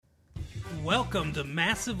Welcome to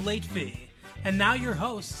Massive Late Fee. And now your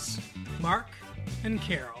hosts, Mark and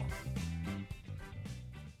Carol.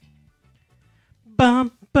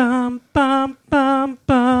 Bum, bum, bum, bum,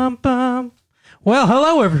 bum, bum. Well,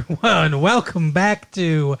 hello everyone. Welcome back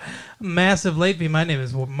to Massive Late Fee. My name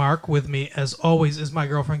is Mark. With me, as always, is my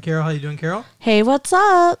girlfriend, Carol. How you doing, Carol? Hey, what's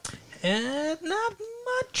up? Not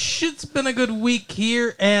much. It's been a good week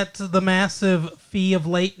here at the Massive Fee of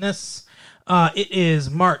Lateness. It is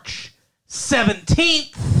March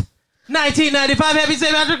 17th, 1995. Happy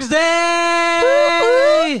St. Patrick's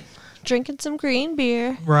Day! Drinking some green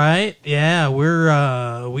beer. Right? Yeah,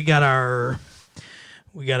 we got our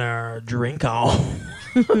drink on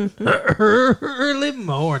early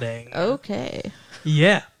morning. Okay.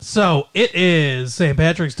 Yeah. So it is St.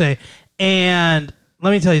 Patrick's Day, and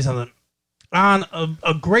let me tell you something. On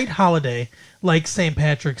a great holiday like St.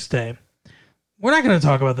 Patrick's Day, we're not going to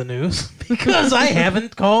talk about the news because I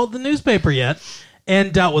haven't called the newspaper yet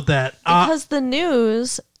and dealt with that. Because the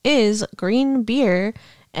news is green beer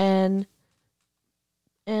and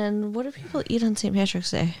what do people eat on St. Patrick's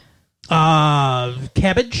Day?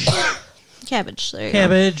 Cabbage. Cabbage. There you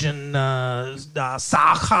Cabbage and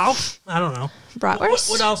sauerkraut. I don't know. Bratwurst?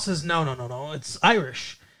 What else is... No. It's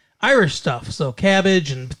Irish. Irish stuff. So cabbage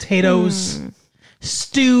and potatoes.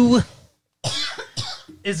 Stew.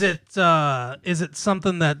 Is it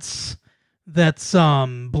something that's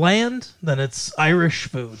bland? Then it's Irish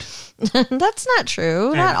food. That's not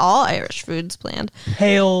true. Not all Irish food's bland.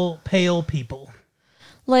 Pale people.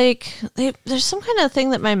 Like, there's some kind of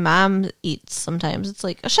thing that my mom eats sometimes. It's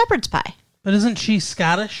like a shepherd's pie. But isn't she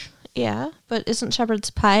Scottish? Yeah, but isn't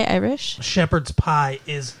shepherd's pie Irish? Shepherd's pie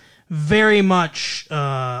is very much,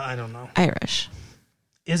 I don't know. Irish.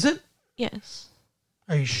 Is it? Yes.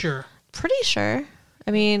 Are you sure? Pretty sure.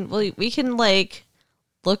 I mean, we can,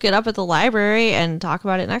 look it up at the library and talk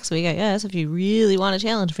about it next week, I guess, if you really want to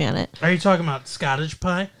challenge me on it. Are you talking about Scottish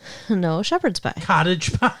pie? No, shepherd's pie.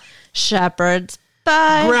 Cottage pie? Shepherd's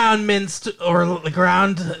pie. Ground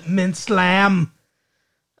minced lamb.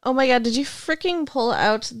 Oh my god, did you freaking pull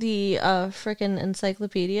out the freaking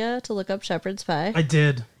encyclopedia to look up shepherd's pie? I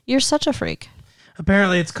did. You're such a freak.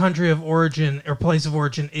 Apparently its country of origin, or place of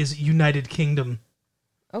origin, is United Kingdom.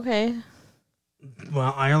 Okay.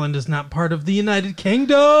 Well, Ireland is not part of the United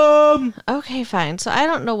Kingdom. Okay, fine. So I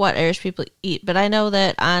don't know what Irish people eat, but I know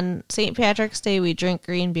that on St. Patrick's Day we drink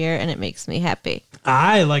green beer and it makes me happy.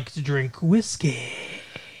 I like to drink whiskey.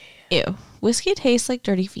 Ew. Whiskey tastes like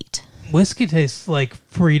dirty feet. Whiskey tastes like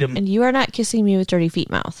freedom. And you are not kissing me with dirty feet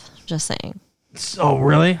mouth. Just saying. Oh,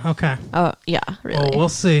 really? Okay. Oh, yeah, really. Well, we'll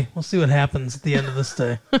see. We'll see what happens at the end of this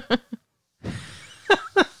day.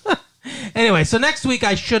 Anyway, so next week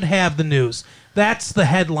I should have the news. That's the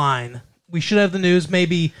headline. We should have the news,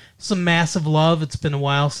 maybe some massive love. It's been a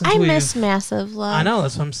while since I miss massive love. I know,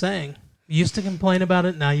 that's what I'm saying. You used to complain about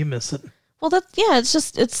it, now you miss it. Well, it's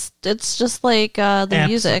just like the Absence.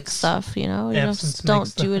 Music stuff, you know. Absence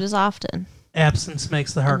Don't do it as often. Absence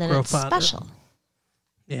makes the heart and then grow it's fonder. special.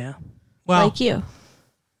 Yeah. Well, like you.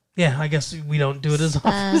 Yeah, I guess we don't do it as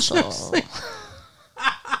often. Special.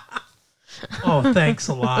 Oh, thanks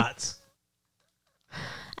a lot.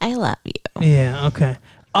 I love you. Yeah, okay.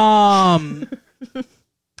 Can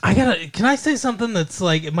I say something that's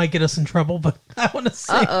like, it might get us in trouble, but I want to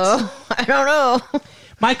say Uh-oh. I don't know.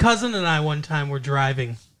 My cousin and I one time were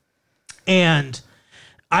driving, and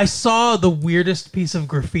I saw the weirdest piece of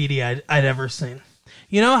graffiti I'd ever seen.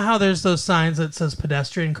 You know how there's those signs that says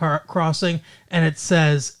pedestrian crossing, and it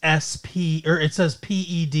says SP, or it says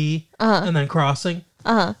PED, and then crossing?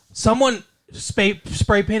 Uh-huh. Someone spray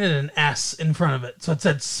painted an S in front of it, so it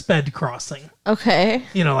said sped crossing. Okay.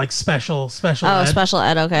 You know, like special ed. Special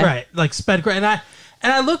ed, okay. Right, like sped. And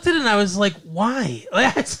I looked at it and I was like, why?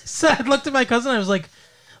 Like I looked at my cousin and I was like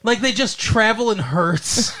they just travel in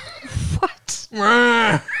herds. What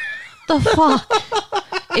the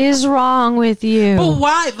fuck is wrong with you? But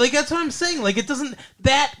why? Like, that's what I'm saying. Like,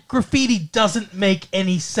 that graffiti doesn't make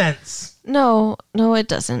any sense. No, it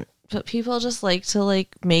doesn't. But people just like to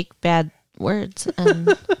make bad words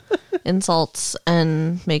and insults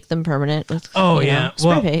and make them permanent with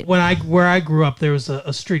spray paint. Where I grew up, there was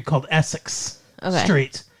a street called Essex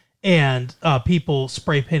Street, and people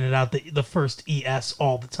spray painted out the first ES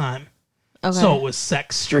all the time. Okay. So it was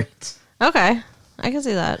Sex Street. Okay, I can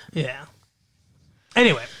see that. Yeah.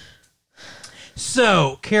 Anyway,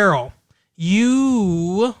 so Carol,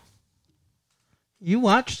 you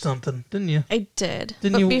watched something, didn't you? I did.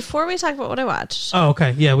 But before we talk about what I watched,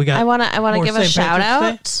 okay, yeah, we got. I want to give a shout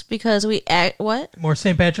out Day? because what? More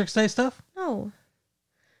St. Patrick's Day stuff? No,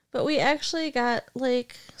 But we actually got,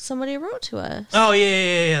 like, somebody wrote to us. Oh,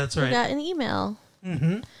 yeah, that's right. We got an email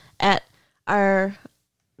at our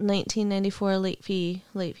 1994 late fee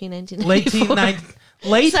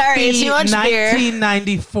 1994. Sorry, too much beer.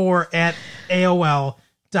 1994 at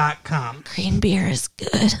AOL.com. Green beer is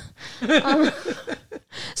good.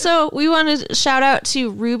 So we want to shout out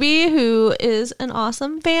to Ruby, who is an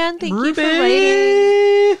awesome fan. Thank you for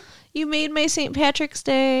writing. You made my St. Patrick's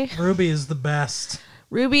Day. Ruby is the best.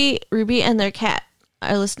 Ruby and their cat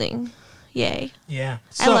are listening. Yay. Yeah.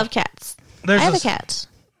 I love cats. I have a cat.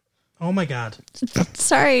 Oh my God.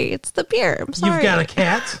 Sorry, it's the beer. I'm sorry. You've got a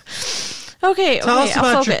cat? Okay, Tell us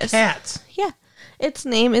about your cat. Yeah. Its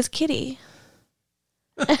name is Kitty.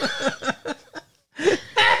 And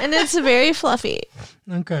it's very fluffy.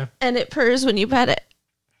 Okay. And it purrs when you pet it.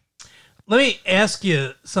 Let me ask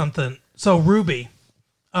you something. So Ruby,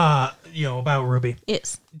 about Ruby.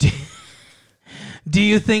 Yes. Do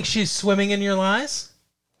you think she's swimming in your lies?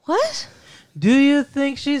 What? Do you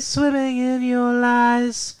think she's swimming in your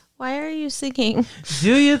lies? Why are you singing?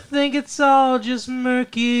 Do you think it's all just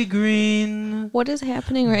murky green? What is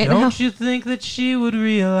happening right now? Don't you think that she would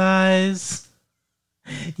realize?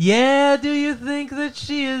 Yeah, do you think that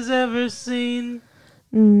she has ever seen?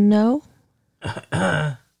 No.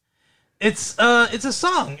 It's a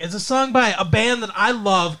song. It's a song by a band that I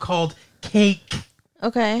love called Cake.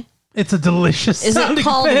 Okay. It's a delicious Is it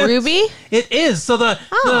called band. Ruby? It is. So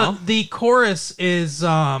the chorus is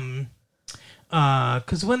 'cause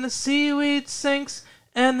when the seaweed sinks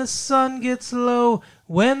and the sun gets low,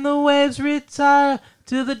 when the waves retire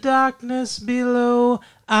to the darkness below,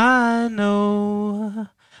 I know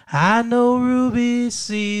Ruby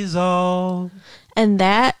sees all. And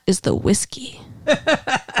that is the whiskey.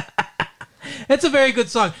 It's a very good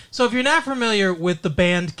song. So if you're not familiar with the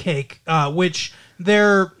band Cake, which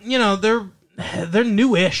they're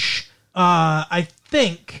newish, I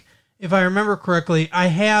think, if I remember correctly, I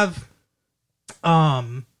have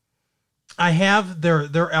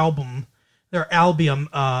their album,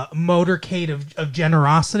 Motorcade of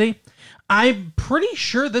Generosity. I'm pretty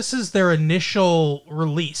sure this is their initial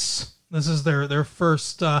release. This is their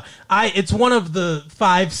first. It's one of the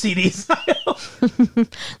 5 CDs I own.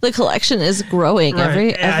 The collection is growing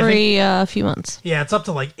every few months. Yeah, it's up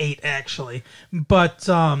to like 8 actually. But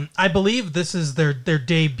I believe this is their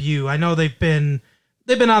debut. I know they've been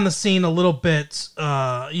on the scene a little bit.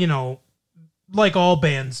 Like all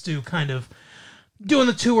bands do, kind of doing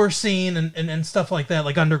the tour scene and stuff like that,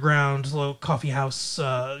 like underground, little coffee house,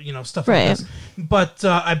 stuff like this. But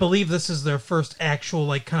I believe this is their first actual,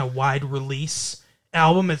 like, kind of wide release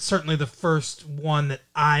album. It's certainly the first one that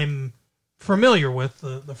I'm familiar with,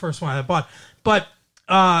 the first one I bought. But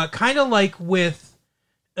kind of like with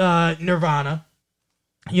Nirvana,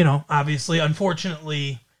 obviously,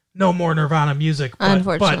 unfortunately, no more Nirvana music.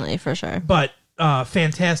 Unfortunately, for sure. But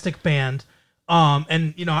fantastic band.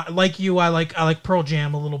 And like you, I like Pearl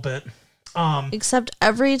Jam a little bit. Except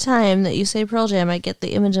every time that you say Pearl Jam, I get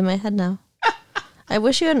the image in my head now. I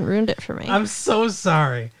wish you hadn't ruined it for me. I'm so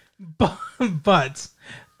sorry, but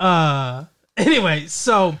anyway,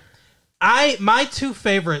 so my 2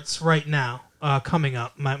 favorites right now, coming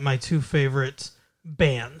up, my 2 favorite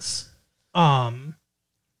bands,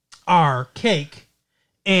 are Cake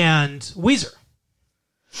and Weezer.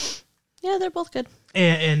 Yeah, they're both good.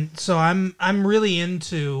 And so I'm really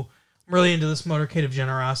into this Motorcade of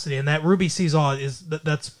Generosity, and that Ruby Sees All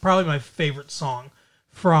that's probably my favorite song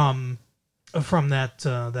from that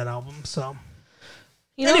album. So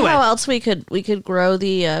anyway. How else we could grow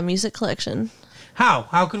the music collection?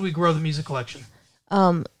 How could we grow the music collection?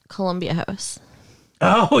 Columbia House.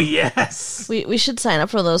 Oh yes, we should sign up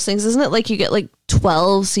for those things. Isn't it like you get like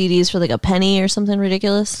 12 CDs for like a penny or something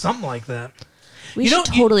ridiculous? Something like that. We should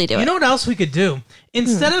totally do it. You know what else we could do?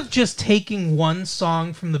 Instead of just taking one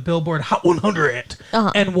song from the Billboard Hot 100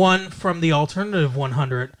 and one from the Alternative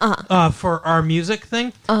 100 for our music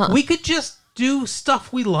thing, we could just do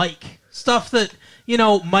stuff we like. Stuff that,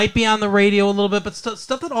 might be on the radio a little bit, but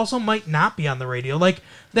stuff that also might not be on the radio. Like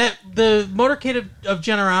the Motorcade of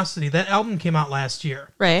Generosity, that album came out last year.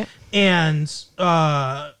 Right. And,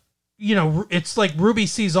 it's like Ruby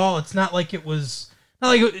Sees All. It's not like it was...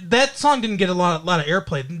 Like that song didn't get a lot of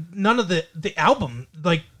airplay. None of the album,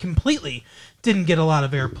 like, completely didn't get a lot of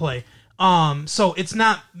airplay. So it's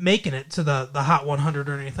not making it to the Hot 100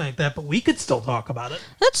 or anything like that. But we could still talk about it.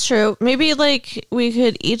 That's true. Maybe like we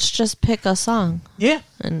could each just pick a song. Yeah,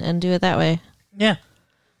 and do it that way. Yeah,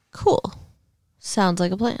 cool. Sounds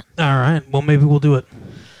like a plan. All right. Well, maybe we'll do it.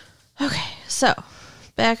 Okay. So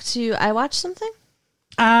back to I watched something.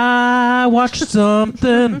 I watched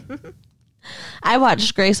something. I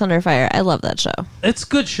watched Grace Under Fire. I love that show. It's a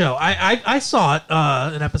good show. I saw it,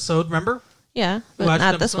 an episode, remember? Yeah, but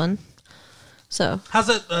not this one. So. How's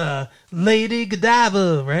it, Lady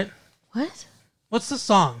Godiva, right? What? What's the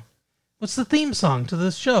song? What's the theme song to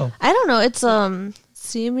this show? I don't know. It's,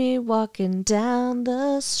 see me walking down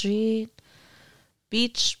the street,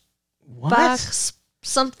 beach box,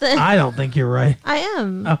 something. I don't think you're right. I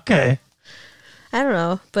am. Okay. I don't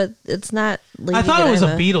know, but it's not Lady I thought Godiva. it was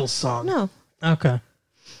a Beatles song. No. Okay.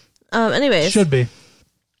 Anyways. Should be.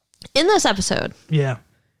 In this episode, Yeah.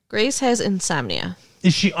 Grace has insomnia.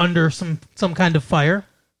 Is she under some kind of fire?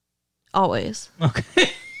 Always. Okay.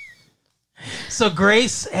 So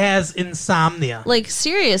Grace has insomnia. Like,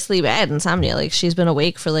 seriously bad insomnia. Like, she's been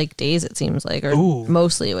awake for, like, days, it seems like, or Ooh.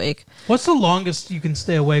 mostly awake. What's the longest you can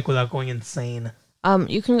stay awake without going insane?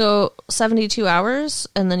 You can go 72 hours,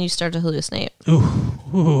 and then you start to hallucinate.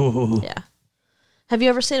 Ooh. Yeah. Have you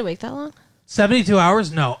ever stayed awake that long? 72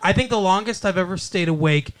 hours? No. I think the longest I've ever stayed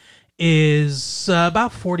awake is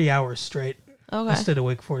about 40 hours straight. Okay. I stayed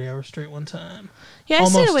awake 40 hours straight one time. Yeah, I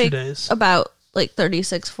Almost stayed 2 awake days. about, like,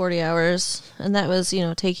 36, 40 hours, and that was,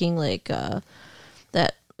 taking, like,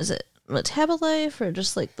 that, is it Metabolife, or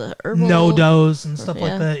just, like, the herbal? No-dose and stuff Yeah.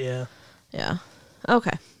 like that, yeah. Yeah.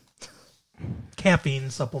 Okay. Caffeine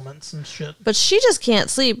supplements and shit. But she just can't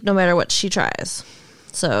sleep no matter what she tries.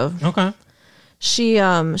 So Okay. she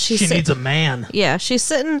needs a man. Yeah, she's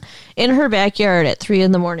sitting in her backyard at 3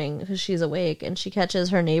 a.m. because she's awake, and she catches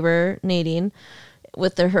her neighbor Nadine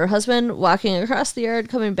with her husband walking across the yard,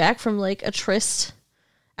 coming back from like a tryst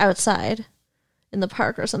outside in the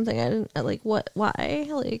park or something. What? Why?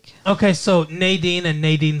 Like. Okay, so Nadine and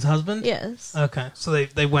Nadine's husband. Yes. Okay, so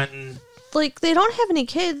they went and Like, they don't have any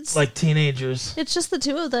kids. like teenagers. It's just the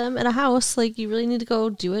two of them in a house. Like, you really need to go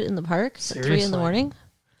do it in the park at 3 a.m.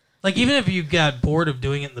 Like, even if you got bored of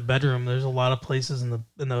doing it in the bedroom, there's a lot of places in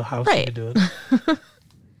the house you Right. could do it.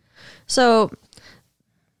 So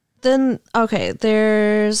then, okay,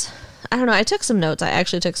 I don't know. I took some notes. I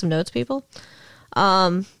actually took some notes, people.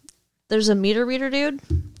 There's a meter reader dude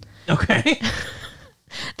Okay.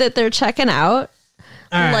 that they're checking out.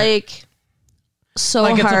 All right. Like, so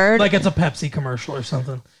like hard. like it's a Pepsi commercial or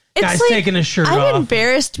something. It's Guy's like, taking his shirt I'm off.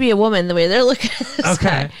 embarrassed to be a woman the way they're looking at this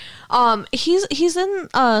Okay. guy. He's in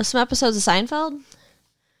some episodes of Seinfeld.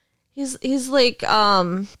 He's like,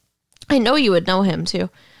 I know you would know him too,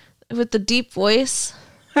 with the deep voice.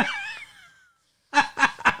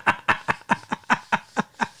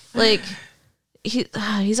 Like,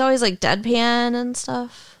 he's always like deadpan and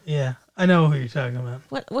stuff. Yeah, I know who you're talking about.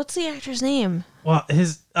 What's the actor's name? Well,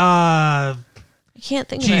 his I can't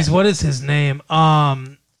think of geez, it. what is his name?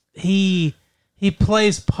 He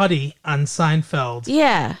plays Putty on Seinfeld.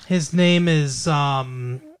 Yeah, His name is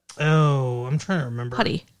I'm trying to remember.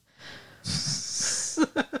 Putty.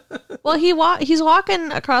 Well, he's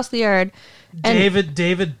walking across the yard. And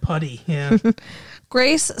David Putty. Yeah.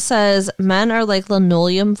 Grace says men are like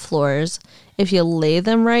linoleum floors. If you lay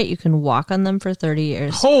them right, you can walk on them for 30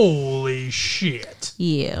 years. Holy shit.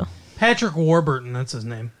 Yeah. Patrick Warburton, that's his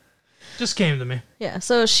name. Just came to me. Yeah,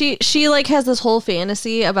 so she like has this whole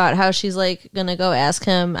fantasy about how she's like gonna go ask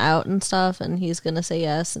him out and stuff, and he's gonna say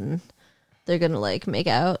yes, and they're gonna like make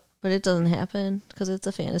out, but it doesn't happen because it's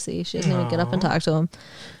a fantasy. She doesn't even get up and talk to him.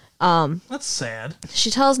 That's sad.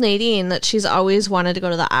 She tells Nadine that she's always wanted to go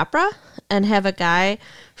to the opera and have a guy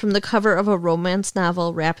from the cover of a romance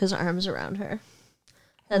novel wrap his arms around her.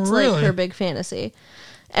 That's like Really? her big fantasy.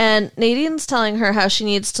 And Nadine's telling her how she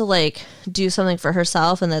needs to like do something for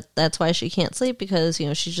herself, and that's why she can't sleep because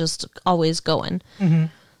she's just always going. Mm-hmm.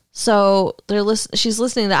 So she's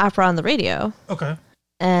listening to opera on the radio, Okay.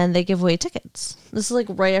 and they give away tickets. This is like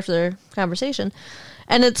right after their conversation,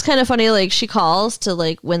 and it's kind of funny. Like, she calls to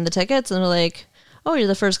like win the tickets, and they're like, "Oh, you're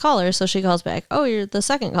the first caller," so she calls back. "Oh, you're the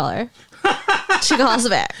second caller." She calls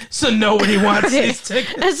back. So nobody wants these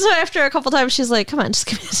tickets. And so after a couple times, she's like, "Come on, just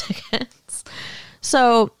give me the tickets."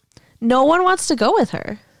 So no one wants to go with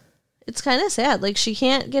her. It's kind of sad. Like, she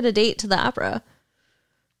can't get a date to the opera.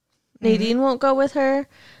 Nadine won't go with her.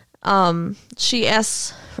 I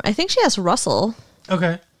think she asked Russell,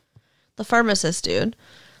 Okay. the pharmacist dude.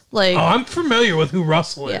 Like, Oh, I'm familiar with who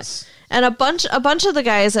Russell is. yes. And a bunch of the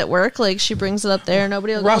guys at work, like, she brings it up there, and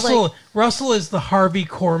nobody will go. Like, Russell is the Harvey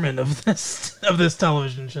Korman of this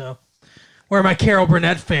television show. Where are my Carol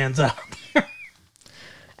Burnett fans out there?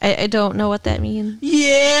 I don't know what that means.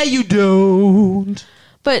 Yeah, you don't.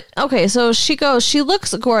 But, okay, so she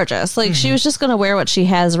looks gorgeous. Like, she was just going to wear what she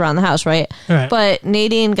has around the house, right? Right. But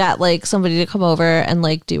Nadine got, like, somebody to come over and,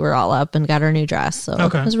 like, do her all up and got her a new dress. So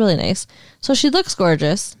Okay. it was really nice. So she looks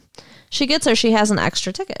gorgeous. She gets her. She has an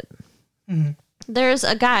extra ticket. there's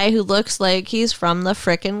a guy who looks like he's from the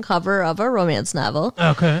frickin' cover of a romance novel.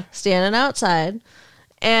 Okay. Standing outside,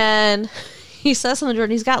 and he says something to her,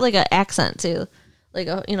 and he's got like an accent too, like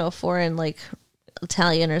a foreign, like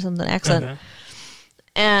Italian or something accent. Okay.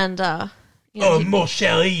 And Mon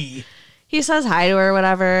chéri. he says hi to her, or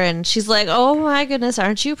whatever, and she's like, "Oh my goodness,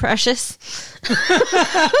 aren't you precious?"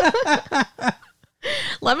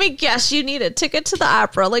 Let me guess, you need a ticket to the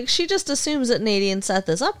opera. Like, she just assumes that Nadine set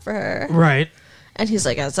this up for her. Right. And he's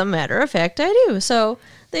like, as a matter of fact, I do. So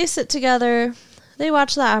they sit together, they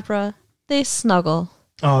watch the opera, they snuggle.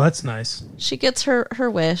 Oh, that's nice. She gets her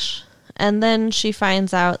wish, and then she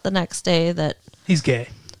finds out the next day that He's gay.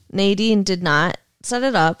 Nadine did not set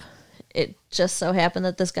it up. It just so happened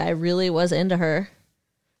that this guy really was into her.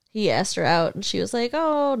 He asked her out, and she was like,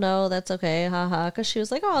 "Oh, no, that's okay, haha," because she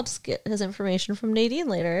was like, "Oh, I'll just get his information from Nadine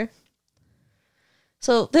later."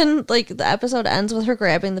 So then, like, the episode ends with her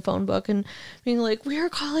grabbing the phone book and being like, "We are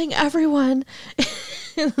calling everyone,"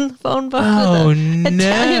 in the phone book with an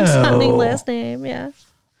Italian-sounding last name, yeah.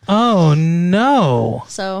 Oh, no.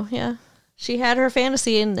 So, yeah, she had her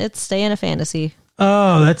fantasy, and it's staying a fantasy.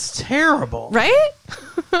 Oh, that's terrible. Right?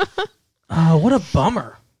 Oh, what a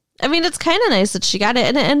bummer. I mean, it's kind of nice that she got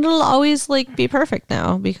it, and it'll always, like, be perfect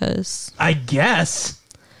now, because I guess.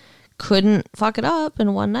 couldn't fuck it up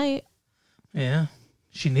in one night. Yeah.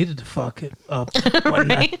 She needed to fuck it up one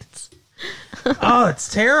night. Oh,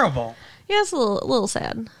 it's terrible. Yeah, it's a little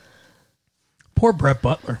sad. Poor Brett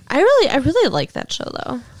Butler. I really like that show,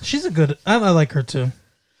 though. She's a good... I like her, too.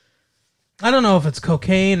 I don't know if it's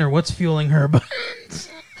cocaine or what's fueling her, but...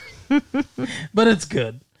 but it's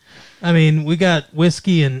good. I mean, we got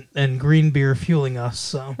whiskey and green beer fueling us,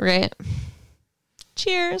 so... Right.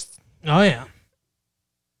 Cheers. Oh, yeah.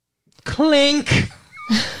 Clink!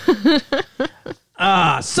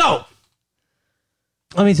 So...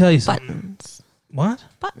 Let me tell you something. Buttons. What?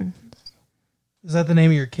 Buttons. Is that the name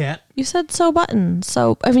of your cat? You said so buttons.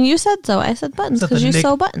 So, I mean, you said so. I said buttons Is that because the you nick-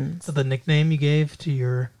 sew Is buttons. that the nickname you gave to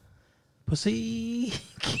your pussy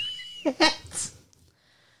cat?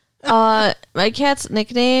 My cat's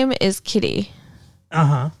nickname is Kitty.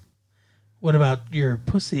 Uh-huh. What about your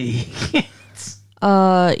pussy cats?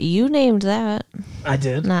 You named that, I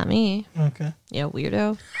did. not me. Okay. Yeah,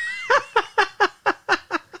 weirdo.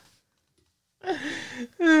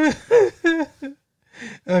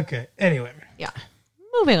 Okay. Anyway. Yeah.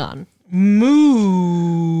 Moving on.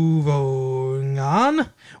 Moving on.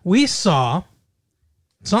 We saw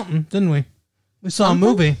something, didn't we? We saw Something?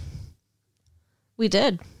 a movie. We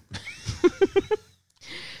did.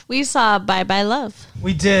 We saw Bye Bye Love.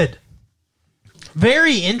 We did.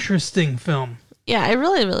 Very interesting film. Yeah, I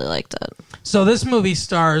really liked it. So this movie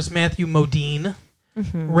stars Matthew Modine,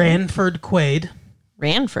 Ranford Quaid.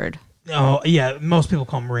 Ranford. Oh, yeah. Most people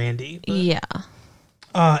call him Randy. Yeah.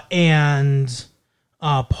 And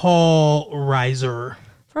Paul Reiser.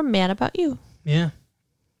 From Mad About You. Yeah.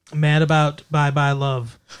 Mad about Bye Bye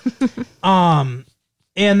Love. And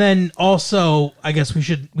then also, I guess we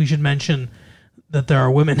should mention that there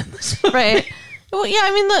are women in this movie. Right. Well, yeah,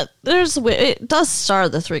 I mean, it does star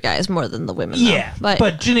the three guys more than the women. Yeah. Though.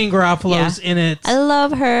 But Janine Garofalo's in it. I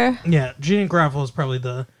love her. Yeah. Janine Garofalo is probably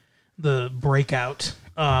the breakout.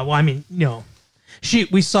 Well, I mean,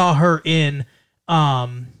 we saw her in, what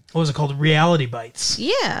was it called? Reality Bites.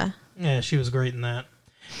 Yeah. Yeah, she was great in that.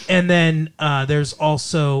 And then there's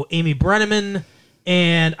also Amy Brenneman,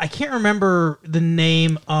 and I can't remember the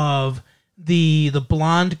name of the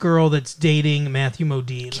blonde girl that's dating Matthew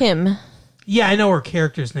Modine. Kim. Yeah, I know her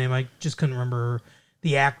character's name. I just couldn't remember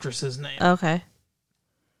the actress's name. Okay.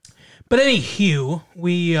 But anywho,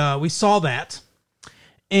 we saw that,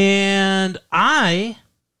 and I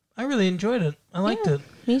really enjoyed it. I liked it.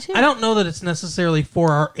 Me too. I don't know that it's necessarily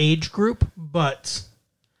for our age group, but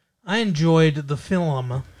I enjoyed the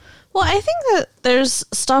film. Well, I think that there's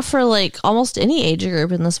stuff for like almost any age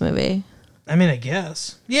group in this movie. I mean, I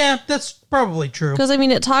guess. Yeah, that's probably true. Because, I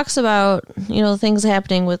mean, it talks about, things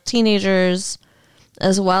happening with teenagers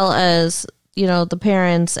as well as, the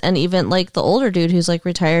parents and even like the older dude who's like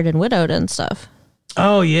retired and widowed and stuff.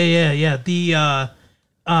 Oh, yeah. The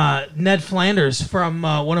Ned Flanders from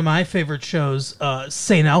one of my favorite shows,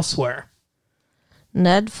 St. Elsewhere.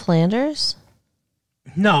 Ned Flanders?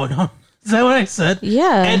 No. Is that what I said?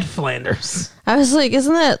 Yeah. Ed Flanders. I was like,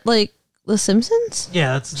 isn't that like The Simpsons?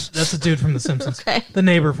 Yeah, that's a dude from The Simpsons. Okay. The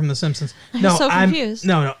neighbor from The Simpsons. I'm so confused.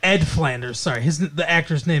 No, Ed Flanders. Sorry, the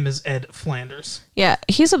actor's name is Ed Flanders. Yeah,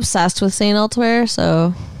 he's obsessed with St. Elsewhere,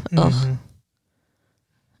 so... Ugh.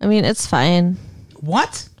 I mean, it's fine.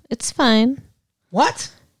 What? It's fine.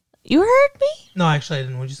 What? You heard me? No, actually, I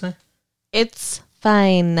didn't. What'd you say? It's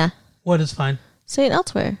fine. What is fine? St.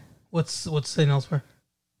 Elsewhere. What's St. Elsewhere?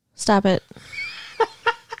 Stop it.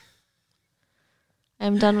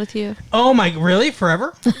 I'm done with you. Oh my, really?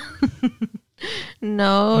 Forever?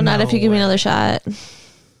 No, not if you give me another shot.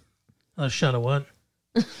 A shot of what?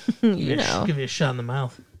 You know. Give you a shot in the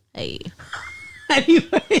mouth. Hey.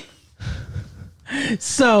 Anyway.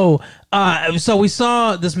 So we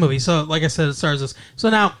saw this movie. So like I said, it stars us. So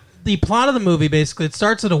now the plot of the movie, basically, it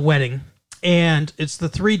starts at a wedding, and it's the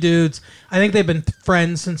three dudes. I think they've been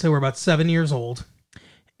friends since they were about 7 years old,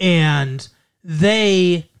 and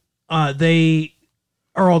they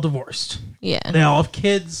are all divorced. Yeah. They all have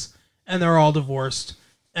kids, and they're all divorced.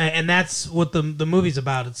 And that's what the movie's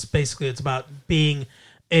about. It's about being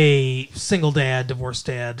a single dad, divorced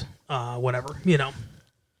dad, whatever, you know.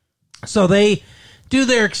 So they do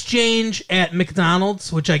their exchange at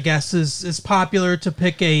McDonald's, which I guess is popular to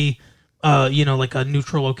pick a, like a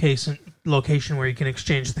neutral location where you can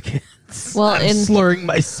exchange the kids. Well, I'm slurring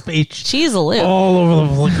my speech Cheese a loop. all over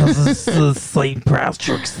the place because it's the St.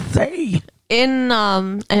 Patrick's Day.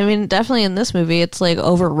 Definitely in this movie, it's like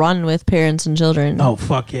overrun with parents and children. Oh,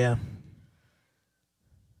 fuck yeah.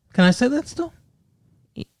 Can I say that still?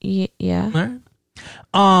 Yeah.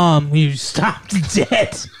 All right. You stopped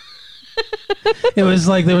dead. It was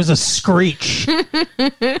like there was a screech.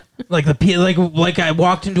 like I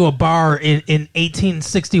walked into a bar in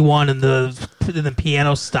 1861 and the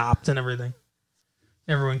piano stopped and everything.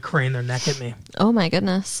 Everyone craned their neck at me. Oh my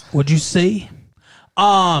goodness. What'd you see?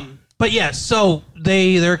 But yeah, so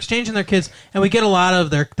they're exchanging their kids, and we get a lot of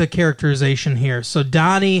the characterization here. So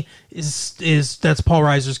Donnie is that's Paul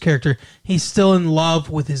Reiser's character. He's still in love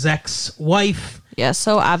with his ex-wife. Yeah,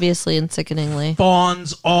 so obviously and sickeningly.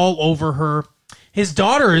 Fawns all over her. His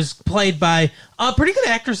daughter is played by a pretty good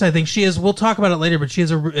actress, I think. She is. We'll talk about it later, but she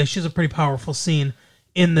has a pretty powerful scene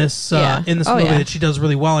in this movie that she does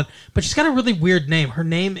really well in. But she's got a really weird name. Her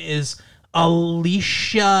name is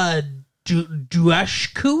Alicia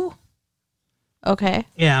Dueshku. Okay.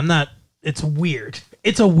 Yeah, it's weird.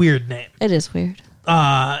 It's a weird name. It is weird.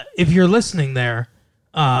 If you're listening there,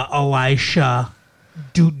 Elisha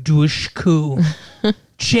Dueshku,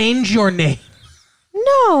 change your name.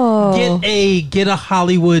 No. Get a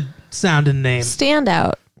Hollywood sounding name. Stand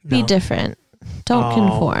out. Be different. Don't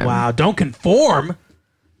conform. Wow, don't conform.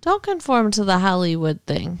 Don't conform to the Hollywood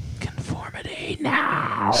thing. Conformity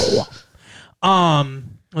now.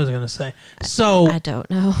 What was I gonna say? So I don't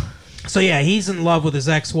know. So yeah, he's in love with his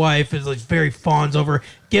ex-wife. Is like very fawns over her,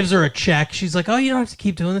 gives her a check. She's like, "Oh, you don't have to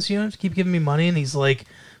keep doing this. You don't have to keep giving me money." And he's like,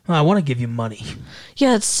 "Well, I want to give you money."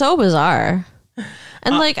 Yeah, it's so bizarre.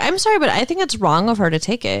 And I'm sorry, but I think it's wrong of her to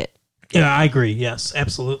take it. Yeah, I agree. Yes,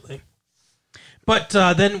 absolutely. But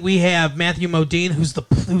then we have Matthew Modine, who's the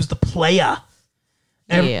playa.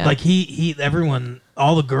 Everyone,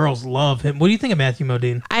 all the girls love him. What do you think of Matthew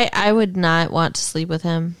Modine? I would not want to sleep with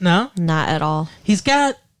him. No, not at all. He's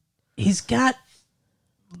got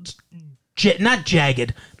not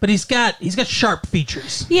jagged, but he's got sharp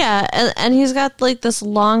features. Yeah, and he's got like this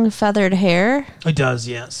long feathered hair. He does,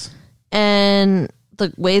 yes. And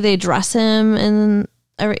the way they dress him, and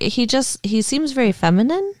he seems very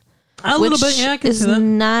feminine. A little bit, yeah. I can see that. Is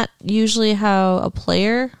not usually how a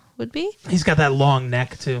player would be. He's got that long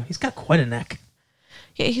neck too. He's got quite a neck.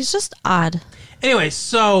 Yeah, he's just odd. Anyway,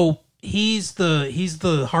 so he's the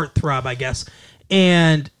heartthrob, I guess,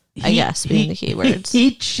 and being the key words.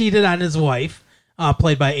 He cheated on his wife,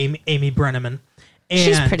 played by Amy Brenneman. And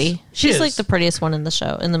she's pretty. She's is. like the prettiest one in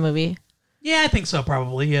the movie. Yeah, I think so,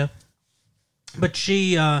 probably. Yeah, but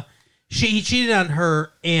he cheated on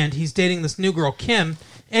her, and he's dating this new girl, Kim,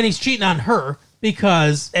 and he's cheating on her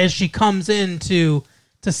because as she comes in to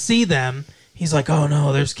see them, he's like, "Oh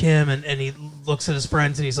no, there's Kim," and he looks at his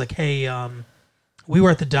friends and he's like, "Hey, we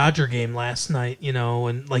were at the Dodger game last night,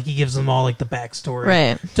 and like he gives them all like the backstory.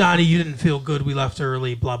 Right. Donnie, you didn't feel good. We left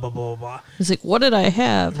early, blah, blah, blah, blah. He's like, what did I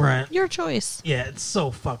have? Right. Your choice. Yeah, it's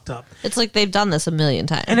so fucked up. It's like they've done this a million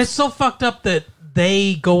times. And it's so fucked up that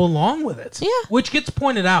they go along with it. Yeah. Which gets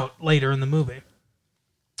pointed out later in the movie.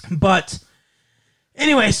 But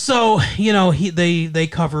anyway, so, they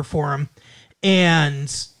cover for him.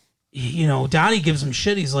 And Donnie gives him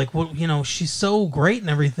shit. He's like, "Well, she's so great and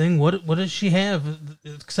everything. What does she have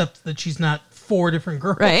except that she's not 4 different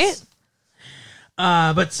girls?" Right.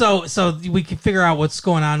 But so we can figure out what's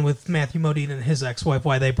going on with Matthew Modine and his ex-wife,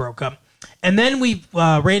 why they broke up, and then we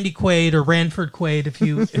Randy Quaid or Ranford Quaid,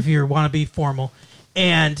 if you want to be formal,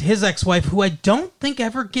 and his ex-wife, who I don't think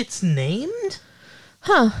ever gets named.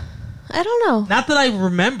 Huh. I don't know. Not that I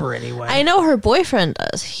remember anyway. I know her boyfriend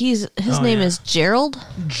does. His name is Gerald.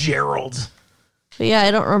 Gerald. But yeah,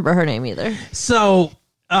 I don't remember her name either. So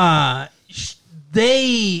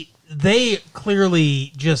they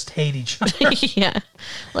clearly just hate each other. Yeah.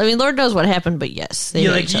 I mean, Lord knows what happened, but yes. They Yeah,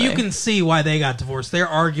 hate like each you other. can see why they got divorced. They're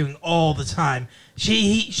arguing all the time.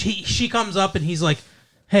 She comes up and he's like,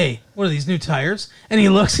 "Hey, what are these new tires?" And he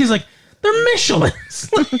looks. He's like, "They're Michelin's."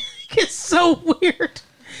 Like, it's so weird.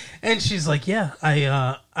 And she's like, "Yeah,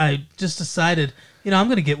 I just decided, I'm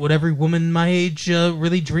going to get what every woman my age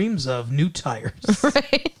really dreams of: new tires."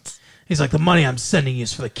 Right. He's like, "The money I'm sending you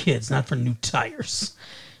is for the kids, not for new tires."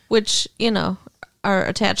 Which, are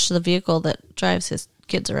attached to the vehicle that drives his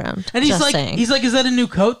kids around. And he's Just like, saying. "Is that a new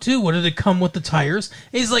coat too? What did it come with the tires?"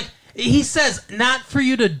 He's like, he says, "Not for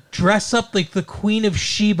you to dress up like the Queen of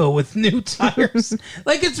Sheba with new tires."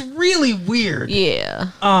 Like, it's really weird. Yeah.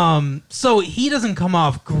 So he doesn't come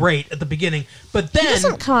off great at the beginning, but then He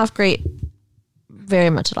doesn't come off great very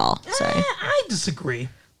much at all. Sorry. I disagree.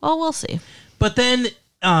 Well, we'll see. But then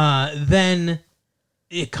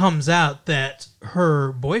it comes out that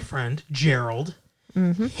her boyfriend Gerald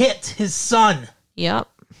hit his son. Yep.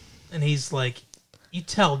 And he's like, "You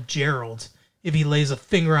tell Gerald if he lays a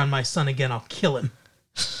finger on my son again, I'll kill him."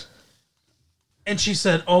 And she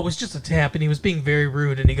said, "Oh, it was just a tap, and he was being very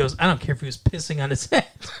rude." And he goes, "I don't care if he was pissing on his head."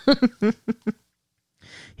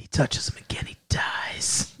 He touches him again, he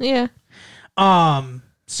dies. Yeah.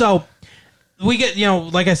 So we get,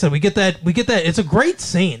 like I said, we get that. It's a great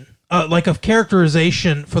scene, like of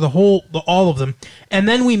characterization for all of them. And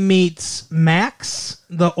then we meet Max,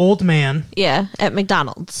 the old man. Yeah. At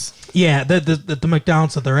McDonald's. Yeah, the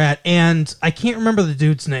McDonald's that they're at, and I can't remember the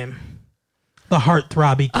dude's name. The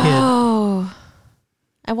heartthrobby kid. Oh.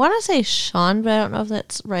 I want to say Sean, but I don't know if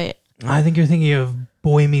that's right. I think you're thinking of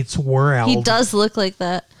Boy Meets World. He does look like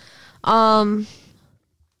that. Huh.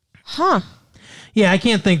 Yeah, I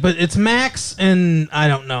can't think, but it's Max and I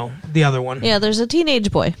don't know the other one. Yeah, there's a teenage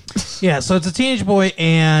boy. Yeah, so it's a teenage boy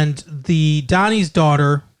and the Donnie's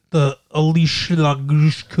daughter, the Alicia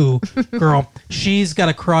Lagushku girl, she's got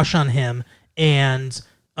a crush on him, and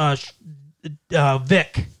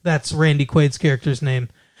Vic, that's Randy Quaid's character's name,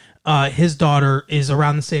 his daughter is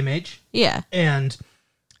around the same age, Yeah. and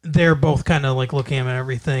they're both kind of like looking at him and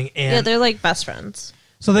everything. And Yeah, they're like best friends.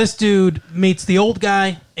 so this dude meets the old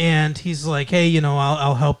guy, and he's like, "Hey,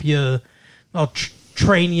 I'll help you. I'll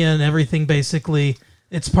train you and everything, basically.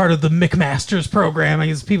 It's part of the McMaster's program. I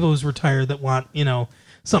guess people who's retired that want,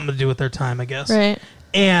 something to do with their time, I guess." Right.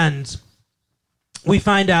 And we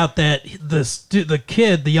find out that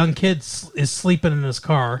the young kid is sleeping in his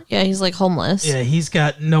car. Yeah, he's like homeless. Yeah, he's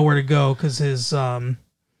got nowhere to go because his mom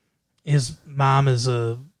is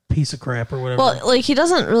a piece of crap or whatever. Well, like he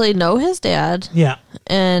doesn't really know his dad, Yeah.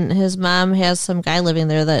 and his mom has some guy living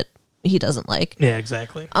there that he doesn't like. Yeah,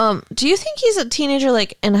 exactly. Do you think he's a teenager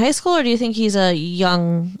like in high school, or do you think he's a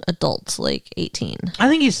young adult, like 18? I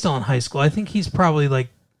think he's still in high school. I think he's probably like,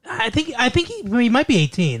 I think he might be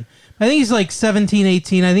 18. I think he's like 17,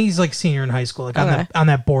 18. I think he's like senior in high school, like Okay. on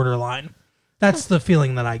that borderline. That's the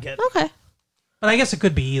feeling that I get. Okay. But I guess it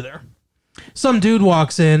could be either. Some dude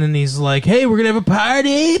walks in and he's like, "Hey, we're gonna have a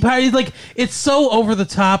party." Like, it's so over the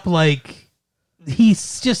top. Like, he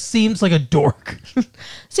just seems like a dork.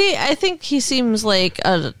 See, I think he seems like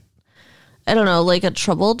I don't know, like a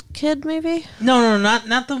troubled kid, maybe. No,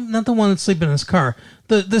 not the one that's sleeping in his car.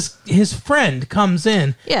 His friend comes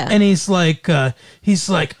in, Yeah. and he's like, "I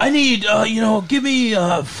need, give me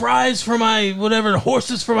fries for my whatever,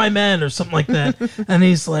 horses for my men," or something like that. And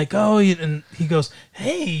he's like, "Oh," and he goes,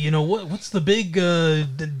 "Hey, what's the big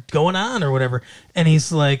going on or whatever?" And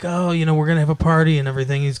he's like, "Oh, we're gonna have a party and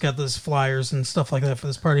everything." He's got those flyers and stuff like that for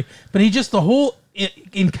this party, but the whole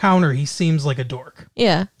encounter, he seems like a dork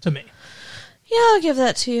Yeah. to me. Yeah, I'll give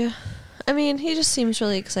that to you. I mean, he just seems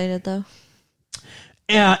really excited, though.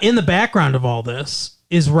 In the background of all this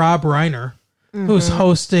is Rob Reiner, who's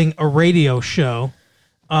hosting a radio show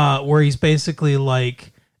where he's basically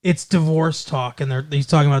like, it's divorce talk, and he's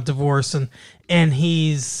talking about divorce, and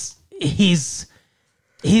he's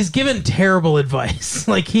given terrible advice.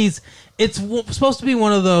 Like it's supposed to be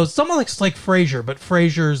one of those, someone like Frasier, but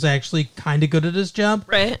Frasier's actually kind of good at his job,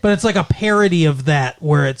 Right. But it's like a parody of that,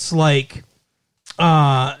 where it's like,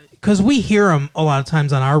 because we hear them a lot of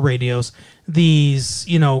times on our radios, these,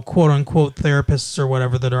 quote unquote therapists or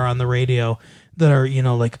whatever that are on the radio that are,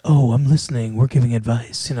 like, "Oh, I'm listening, we're giving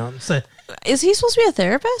advice," So, Is he supposed to be a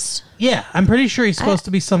therapist? yeah, I'm pretty sure he's supposed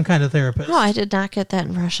to be some kind of therapist. Oh, I did not get that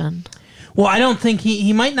impression. Well, I don't think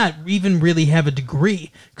he might not even really have a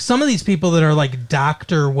degree. Some of these people that are like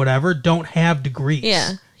doctor whatever don't have degrees.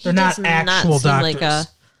 Yeah. They're not actual doctors. Like a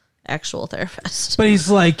actual therapist. But he's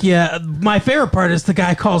like, yeah, my favorite part is the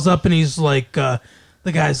guy calls up and he's like,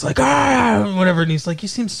 the guy's like, whatever. And he's like, you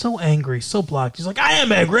seem so angry, so blocked. He's like, I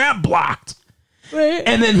am angry. I'm blocked. Right.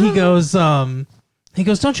 And then he goes, don't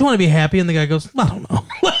you want to be happy? And the guy goes, I don't know.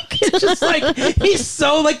 Like, it's just like, he's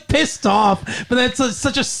so like pissed off, but that's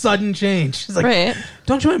such a sudden change. He's like, Right.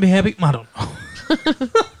 don't you want to be happy? I don't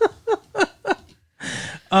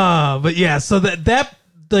know. But yeah, so that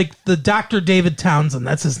like the Dr. David Townsend,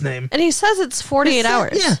 that's his name. And he says it's 48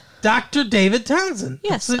 hours. Yeah. Dr. David Townsend.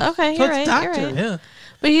 Yes. That's Okay. so You're it's right. doctor, You're right. yeah.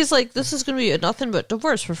 But he's like, this is going to be nothing but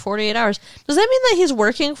divorce for 48 hours. Does that mean that he's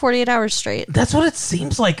working 48 hours straight? That's what it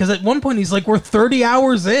seems like. Because at one point he's like, we're 30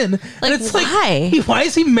 hours in. Like, and it's why? Like, why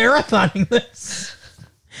is he marathoning this?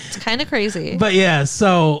 It's kind of crazy. But yeah,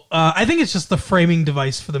 so I think it's just the framing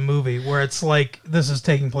device for the movie where it's like this is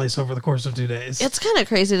taking place over the course of 2 days. It's kind of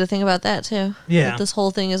crazy to think about that, too. Yeah. That this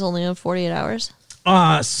whole thing is only on 48 hours.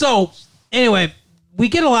 So anyway, we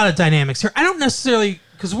get a lot of dynamics here. I don't necessarily,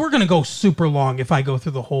 because we're going to go super long if I go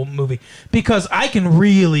through the whole movie, because I can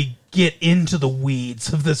really get into the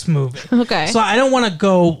weeds of this movie. Okay. So I don't want to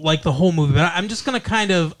go like the whole movie, but I'm just going to kind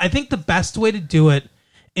of, I think the best way to do it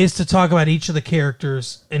is to talk about each of the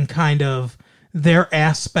characters and kind of their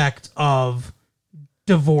aspect of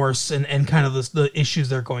divorce and kind of the issues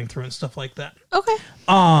they're going through and stuff like that. Okay.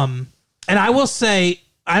 And I will say,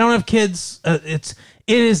 I don't have kids. It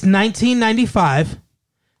is 1995,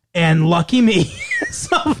 and lucky me, as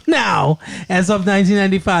of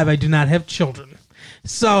 1995, I do not have children.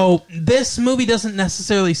 So this movie doesn't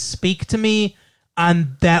necessarily speak to me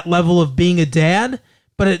on that level of being a dad,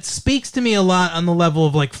 but it speaks to me a lot on the level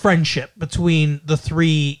of like friendship between the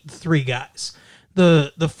three guys.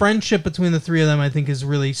 The friendship between the three of them, I think, is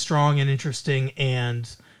really strong and interesting,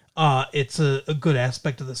 and it's a good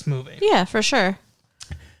aspect of this movie. Yeah, for sure.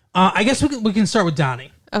 I guess we can start with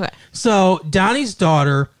Donnie. Okay. So Donnie's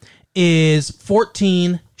daughter is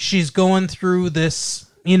 14. She's going through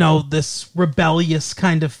this, this rebellious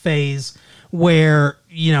kind of phase where,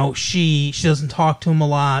 she doesn't talk to him a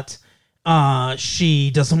lot.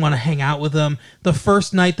 She doesn't want to hang out with him. The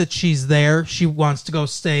first night that she's there, she wants to go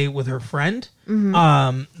stay with her friend,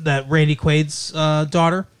 that Randy Quaid's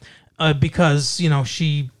daughter, because,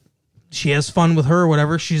 she has fun with her or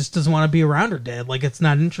whatever. She just doesn't want to be around her dad. Like, it's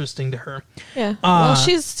not interesting to her. Yeah. Well,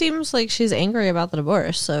 she seems like she's angry about the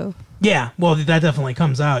divorce, so. Yeah. Well, that definitely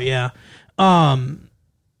comes out. Yeah.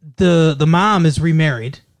 The mom is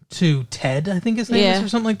remarried to Ted, I think his name is, or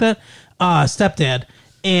something like that. Stepdad.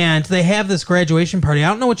 And they have this graduation party. I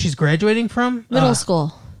don't know what she's graduating from. Middle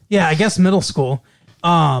school. Yeah, I guess middle school.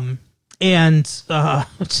 And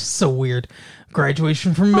which is so weird.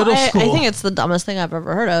 Graduation from middle school. I think it's the dumbest thing I've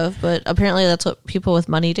ever heard of, but apparently that's what people with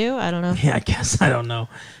money do. I don't know. Yeah, I guess. I don't know.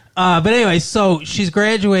 But anyway, so she's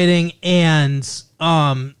graduating, and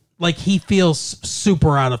he feels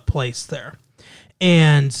super out of place there.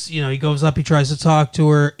 And, he goes up, he tries to talk to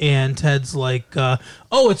her, and Ted's like,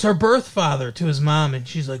 it's her birth father, to his mom. And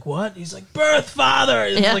she's like, what? He's like, birth father!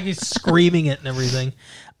 It's like he's screaming it and everything.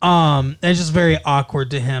 And it's just very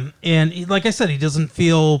awkward to him. And like I said, he doesn't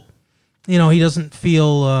feel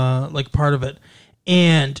like part of it.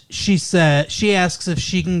 And she asks if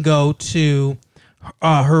she can go to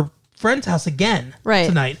her friend's house again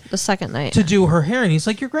tonight. The second night. To do her hair. And he's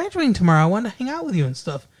like, you're graduating tomorrow. I want to hang out with you and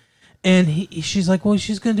stuff. And she's like, well,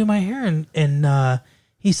 she's going to do my hair. And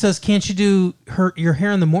he says, can't you do your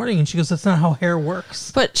hair in the morning? And she goes, that's not how hair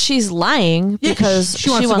works. But she's lying because she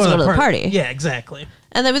wants to go to the party. Yeah, exactly.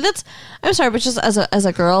 And I mean, I'm sorry, but just as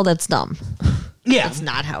a girl, that's dumb. Yeah. That's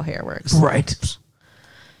not how hair works. Right.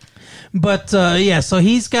 But so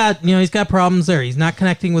he's got problems there. He's not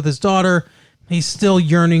connecting with his daughter. He's still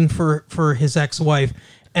yearning for his ex-wife.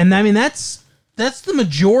 And I mean, that's the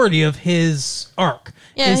majority of his arc.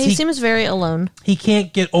 Yeah, he seems very alone. He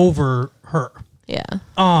can't get over her. Yeah.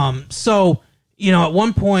 So, at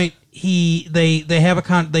one point they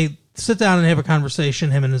sit down and have a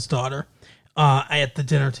conversation, him and his daughter, at the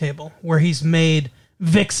dinner table, where he's made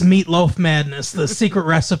Vic's meatloaf madness. The secret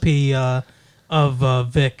recipe of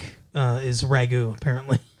Vic is ragu,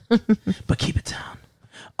 apparently. But keep it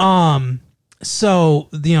down. So,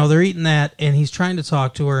 they're eating that, and he's trying to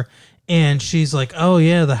talk to her, and she's like, oh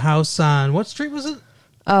yeah, the house on, what street was it?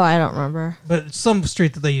 Oh, I don't remember. But it's some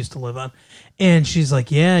street that they used to live on. And she's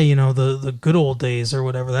like, yeah, the good old days or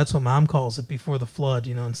whatever. That's what Mom calls it, before the flood,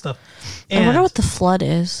 and stuff. And I wonder what the flood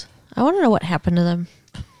is. I want to know what happened to them.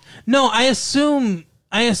 No, I assume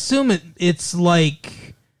it's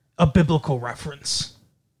like a biblical reference.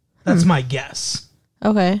 That's my guess.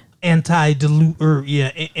 Okay.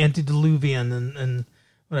 Antediluvian and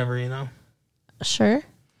whatever, Sure.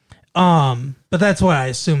 But that's what I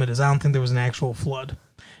assume it is. I don't think there was an actual flood.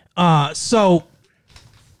 So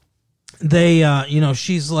they,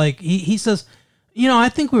 she's like, he says, I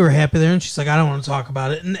think we were happy there. And she's like, I don't want to talk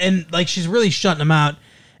about it. And like, she's really shutting him out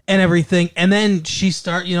and everything. And then she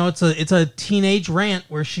it's a teenage rant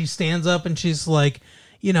where she stands up and she's like,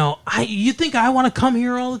 you think I want to come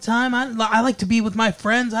here all the time? I like to be with my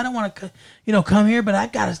friends. I don't want to, come here, but I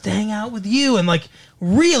got to hang out with you. And like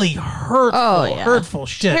really hurtful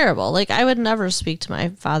shit. Terrible. Like I would never speak to my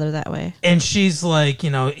father that way. And she's like,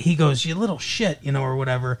 he goes, you little shit, or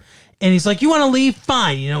whatever. And he's like, you want to leave?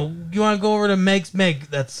 Fine. You want to go over to Meg,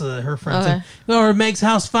 that's her friend. Okay. Go over to Meg's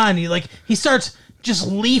house? Fine. He starts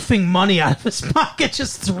just leafing money out of his pocket,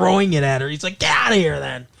 just throwing it at her. He's like, get out of here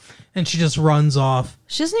then. And she just runs off.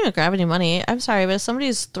 She doesn't even grab any money. I'm sorry, but if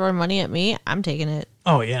somebody's throwing money at me, I'm taking it.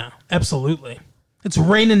 Oh, yeah. Absolutely. It's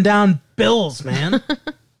raining down bills, man.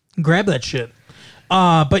 Grab that shit.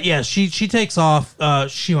 But yeah, she takes off.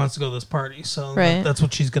 She wants to go to this party, so that's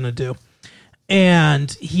what she's going to do. And,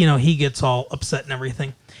 he gets all upset and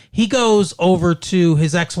everything. He goes over to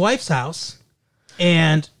his ex-wife's house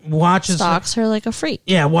and stalks her like a freak.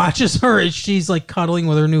 Yeah, watches her as she's like cuddling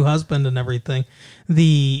with her new husband and everything.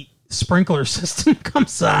 The sprinkler system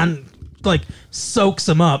comes on, like soaks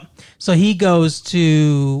him up. So he goes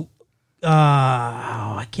to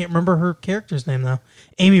I can't remember her character's name though.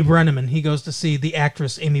 Amy Brenneman. He goes to see the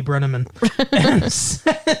actress Amy Brenneman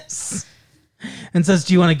and says,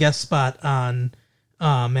 "Do you want a guest spot on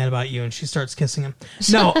Mad About You?" And she starts kissing him.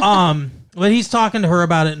 No, but he's talking to her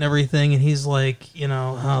about it and everything, and he's like,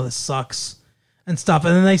 oh, this sucks and stuff.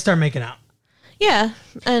 And then they start making out. Yeah,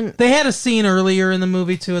 and they had a scene earlier in the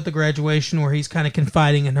movie too at the graduation where he's kind of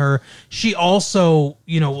confiding in her. She also,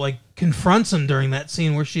 like confronts him during that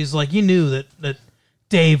scene where she's like, "You knew that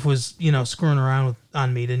Dave was, screwing around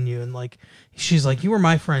on me, didn't you?" And like, she's like, "You were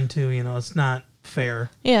my friend too. It's not fair.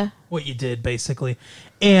 Yeah, what you did, basically."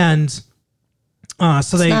 And so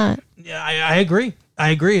I agree. I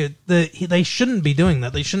agree. They shouldn't be doing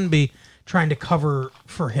that. They shouldn't be trying to cover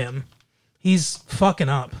for him. He's fucking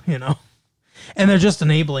up, and they're just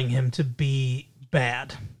enabling him to be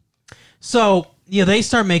bad. So, they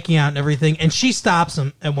start making out and everything, and she stops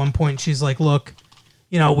him at one point. She's like, "Look,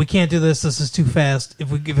 we can't do this. This is too fast.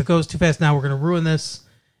 If it goes too fast now, we're going to ruin this."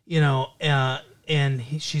 And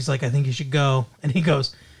she's like, "I think you should go." And he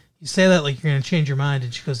goes, "You say that like you're going to change your mind."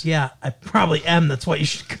 And she goes, "Yeah, I probably am. That's why you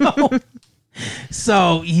should go."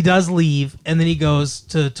 So he does leave, and then he goes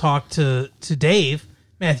to talk to Dave,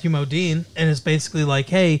 Matthew Modine, and is basically like,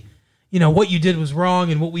 "Hey, what you did was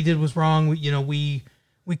wrong, and what we did was wrong. We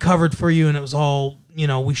covered for you, and it was all,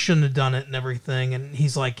 we shouldn't have done it and everything." And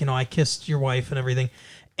he's like, "I kissed your wife and everything."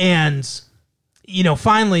 And,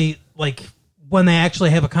 finally, like, when they actually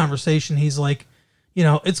have a conversation, he's like,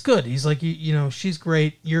 it's good. He's like, she's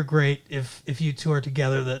great. You're great. If you two are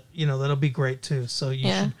together, that, that'll be great too. So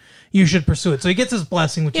you should pursue it. So he gets his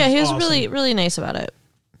blessing, which is he was awesome. really, really nice about it.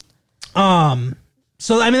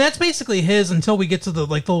 So I mean, that's basically his until we get to the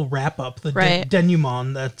like little wrap up, the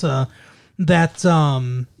denouement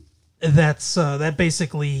that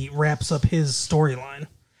basically wraps up his storyline.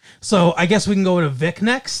 So I guess we can go to Vic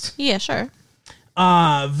next. Yeah, sure.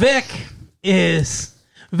 Vic has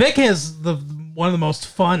one of the most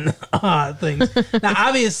fun things. Now,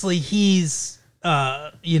 obviously, he's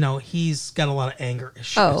got a lot of anger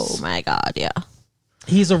issues. Oh my God, yeah.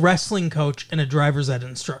 He's a wrestling coach and a driver's ed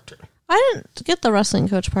instructor. I didn't get the wrestling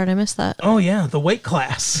coach part. I missed that. Oh yeah, the weight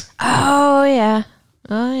class. Oh yeah.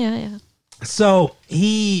 So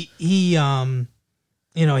he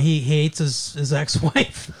hates his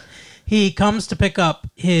ex-wife. He comes to pick up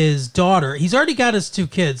his daughter. He's already got his two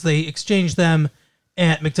kids. They exchanged them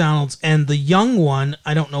at McDonald's, and the young one,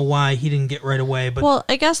 I don't know why he didn't get right away. But well,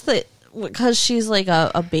 I guess that because she's like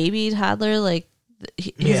a baby toddler, like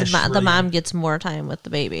the mom gets more time with the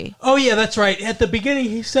baby. Oh yeah, that's right. At the beginning,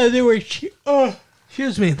 he said they were.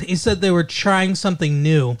 Excuse me. He said they were trying something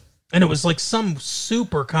new, and it was like some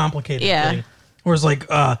super complicated thing. Where it's like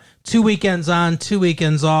 2 weekends on, 2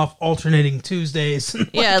 weekends off, alternating Tuesdays.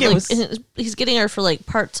 He's getting her for like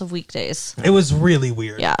parts of weekdays. It was really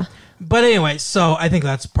weird. Yeah. But anyway, so I think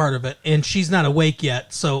that's part of it. And she's not awake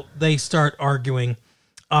yet, so they start arguing.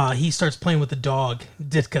 He starts playing with the dog,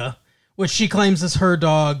 Ditka, which she claims is her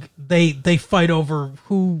dog. They fight over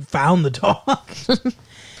who found the dog.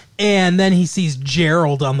 And then he sees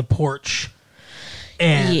Gerald on the porch.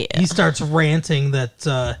 And he starts ranting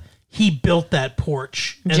that he built that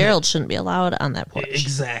porch. Gerald shouldn't be allowed on that porch.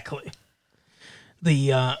 Exactly.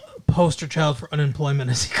 The poster child for unemployment,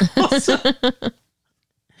 as he calls it.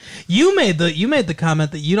 You made the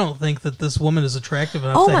comment that you don't think that this woman is attractive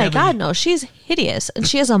enough. Oh my God, no! She's hideous, and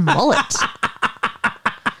she has a mullet.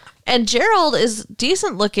 And Gerald is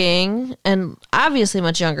decent looking and obviously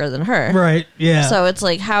much younger than her. Right, yeah. So it's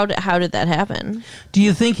like, how did that happen? Do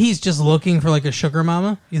you think he's just looking for like a sugar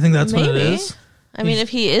mama? You think that's what it Maybe. is? I mean, if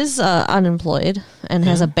he is unemployed and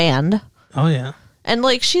has a band, Oh, yeah. and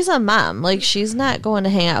like she's a mom, like she's not going to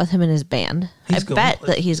hang out with him in his band. He's I going bet with-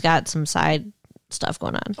 that he's got some side stuff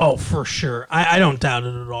going on. Oh, for sure. I don't doubt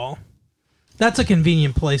it at all. That's a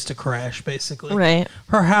convenient place to crash, basically. Right.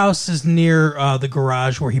 Her house is near the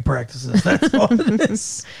garage where he practices. That's all it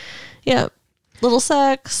is. Yep. Little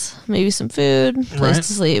sex, maybe some food, place Right. to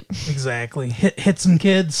sleep. Exactly. Hit some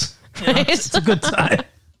kids. You know, Right. it's a good time.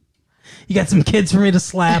 You got some kids for me to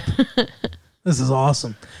slap. This is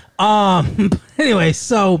awesome. Anyway,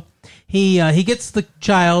 so he gets the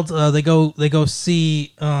child. They go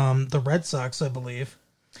see the Red Sox, I believe,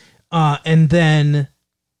 and then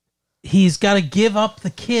he's got to give up the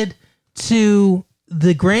kid to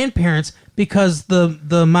the grandparents because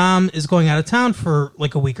the mom is going out of town for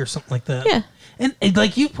like a week or something like that. Yeah. And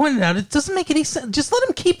like you pointed out, it doesn't make any sense. Just let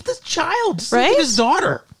him keep the child. Just Right? like his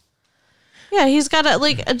daughter. Yeah, he's got to,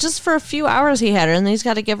 like, just for a few hours he had her, and then he's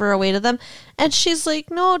got to give her away to them. And she's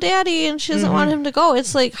like, no, Daddy, and she doesn't want him to go.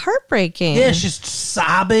 It's, like, heartbreaking. Yeah, she's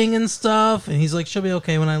sobbing and stuff, and he's like, she'll be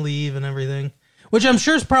okay when I leave and everything. Which I'm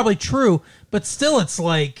sure is probably true, but still it's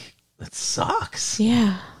like, it sucks.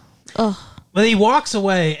 Yeah. Ugh. But he walks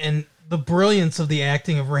away, and the brilliance of the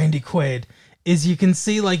acting of Randy Quaid is you can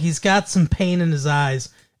see, like, he's got some pain in his eyes,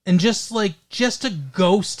 and just a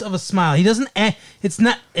ghost of a smile. He doesn't, it's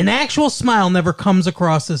not, an actual smile never comes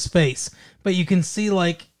across his face, but you can see,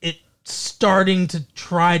 like, it starting to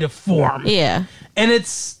try to form. Yeah. And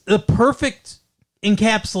it's the perfect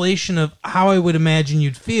encapsulation of how I would imagine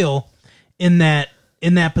you'd feel in that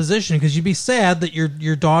position, because you'd be sad that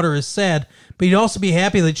your daughter is sad, but you'd also be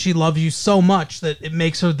happy that she loves you so much that it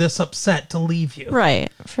makes her this upset to leave you.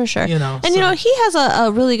 Right, for sure. You know, and, so- you know, he has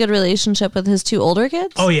a really good relationship with his two older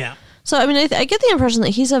kids. Oh yeah, So, I mean, I get the impression that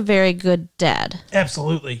he's a very good dad.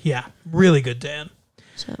 absolutely, yeah, really good dad.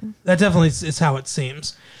 So, That definitely is how it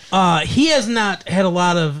seems. He has not had a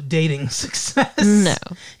lot of dating success. No.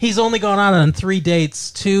 He's only gone out on 3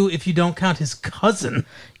 dates, 2 if you don't count his cousin,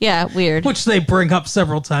 yeah, weird. which they bring up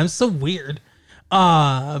several times. So weird.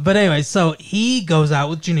 But anyway, so he goes out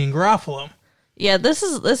with Janine Garofalo. Yeah, this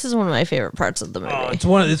is one of my favorite parts of the movie. Oh, it's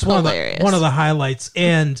one Hilarious. of the highlights,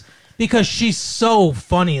 and because she's so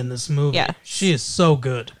funny in this movie, Yeah. she is so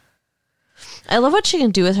good. I love what she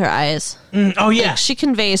can do with her eyes. Oh yeah, Like, she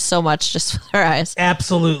conveys so much just with her eyes.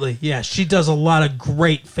 absolutely. Yeah, she does a lot of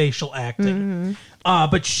great facial acting.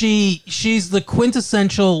 But she's the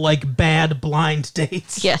quintessential like bad blind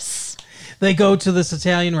dates. Yes. They go to this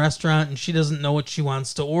Italian restaurant and she doesn't know what she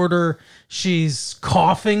wants to order. She's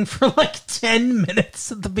coughing for like 10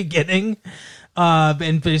 minutes at the beginning.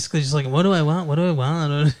 And basically just like, what do I want? What do I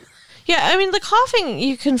want? Yeah, I mean, the coughing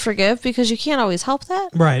you can forgive because you can't always help that.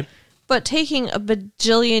 Right. But taking a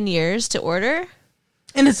bajillion years to order?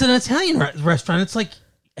 And it's an Italian restaurant. It's like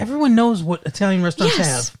everyone knows what Italian restaurants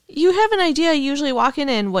Yes. have. You have an idea usually walking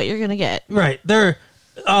in what you're going to get. Right. There's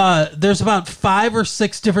about 5 or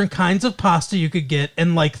 6 different kinds of pasta you could get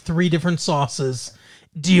and like 3 different sauces.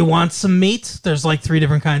 Do you want some meat? There's like 3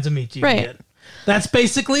 different kinds of meat you Right. can get. That's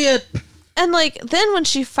basically it. And like then when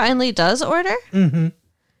she finally does order,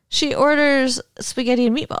 she orders spaghetti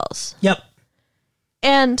and meatballs. Yep.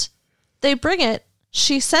 And they bring it,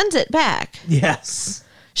 she sends it back. Yes.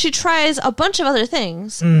 She tries a bunch of other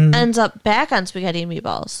things, ends up back on spaghetti and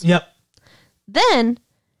meatballs. Yep. Then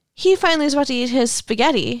he finally is about to eat his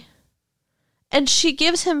spaghetti, and she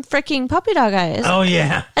gives him freaking puppy dog eyes Oh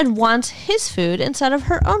yeah. and wants his food instead of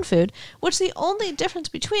her own food, which the only difference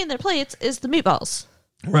between their plates is the meatballs.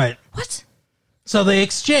 Right. What? So they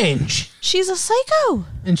exchange She's a psycho.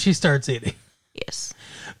 and she starts eating. Yes.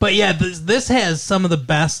 But yeah, this has some of the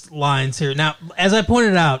best lines here. Now, as I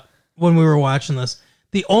pointed out when we were watching this,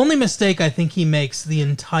 the only mistake I think he makes the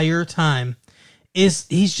entire time is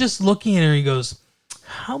he's just looking at her and he goes,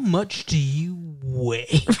 how much do you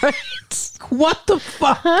weigh? Right. What the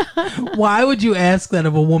fuck? Why would you ask that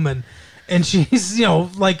of a woman? And she's,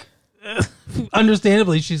 like,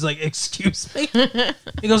 understandably, she's like, excuse me?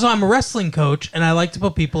 He goes, oh, I'm a wrestling coach, and I like to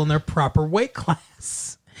put people in their proper weight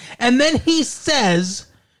class. And then he says,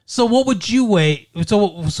 so what would you weigh?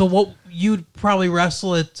 So what, you'd probably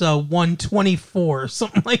wrestle at 124,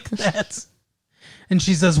 something like that. And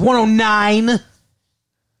she says, 109.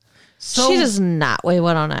 So, She does not weigh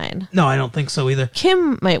 109. No, I don't think so either.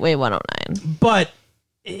 Kim might weigh 109. But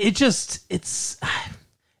it's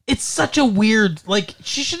such a weird, like,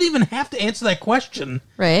 she shouldn't even have to answer that question.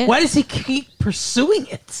 Right. Why does he keep pursuing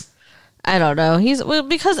it? I don't know.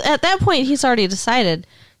 Because at that point he's already decided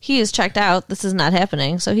he is checked out. This is not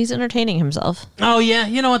happening, so he's entertaining himself. Oh yeah,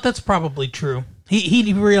 you know what? That's probably true.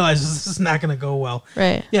 He realizes this is not going to go well.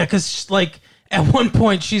 Right. Yeah, because like at one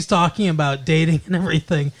point she's talking about dating and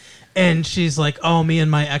everything, and she's like, "Oh, me and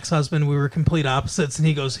my ex-husband, we were complete opposites," and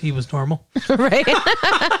he goes, "He was normal." Right.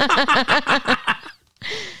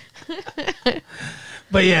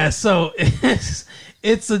 But yeah, so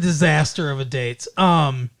it's a disaster of a date.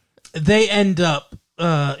 They end up,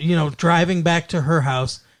 driving back to her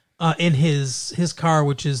house in his car,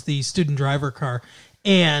 which is the student driver car,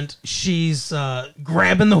 and she's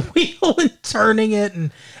grabbing the wheel and turning it,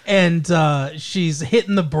 and she's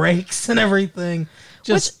hitting the brakes and everything.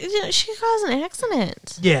 Which she caused an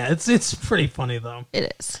accident. Yeah, it's pretty funny though.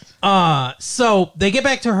 It is. So they get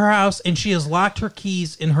back to her house, and she has locked her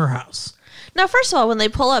keys in her house. Now, first of all, when they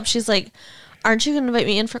pull up, she's like, "Aren't you going to invite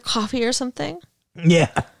me in for coffee or something?" Yeah.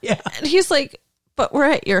 And he's like, "But we're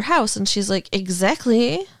at your house." And she's like,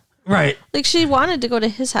 "Exactly." Right. Like, she wanted to go to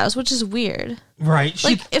his house, which is weird. Right.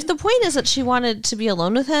 Like, if the point is that she wanted to be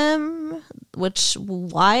alone with him,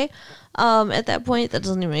 why? At that point, that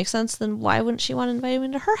doesn't even make sense. Then why wouldn't she want to invite him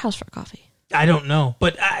into her house for coffee? I don't know,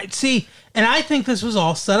 but I think this was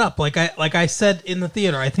all set up. Like I said in the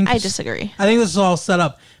theater, I disagree. I think this is all set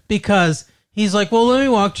up because he's like, "Well, let me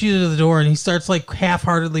walk you to the door," and he starts like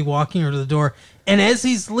half-heartedly walking her to the door. And as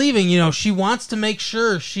he's leaving, she wants to make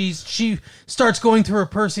sure she starts going through her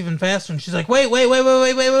purse even faster, and she's like, "Wait,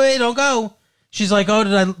 don't go." She's like,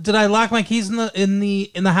 "Oh, did I lock my keys in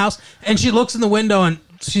the house?" And she looks in the window, and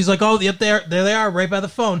she's like, "Oh, yep, there they are, right by the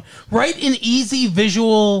phone, right in easy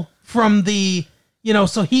visual from the."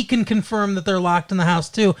 So he can confirm that they're locked in the house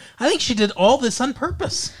too. I think she did all this on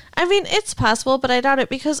purpose. I mean, it's possible, but I doubt it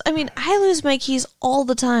because, I lose my keys all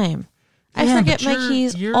the time. I forget my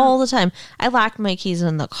keys all the time. I locked my keys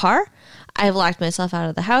in the car. I've locked myself out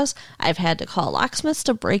of the house. I've had to call locksmiths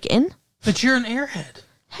to break in. But you're an airhead.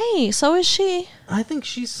 Hey, so is she. I think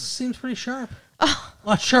she seems pretty sharp. Oh. A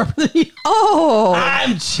lot sharper than you. Oh.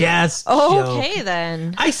 I'm just okay, joking.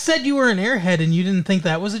 then. I said you were an airhead and you didn't think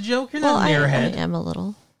that was a joke? You're not an airhead. I am a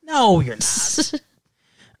little. No, you're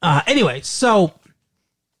not. Anyway, so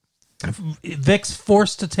Vic's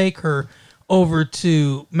forced to take her over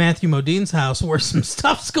to Matthew Modine's house where some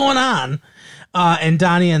stuff's going on. And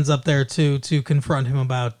Donnie ends up there to confront him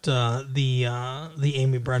about the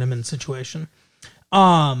Amy Brenneman situation.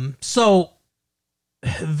 So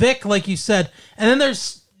Vic, like you said, and then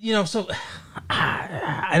there's, so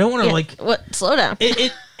I don't want to what? Slow down.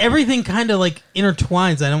 It everything kind of like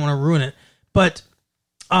intertwines. I don't want to ruin it, but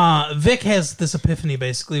Vic has this epiphany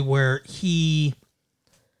basically where he's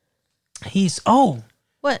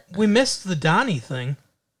what? We missed the Donnie thing.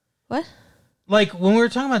 What? Like when we were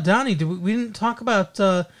talking about Donnie, we didn't talk about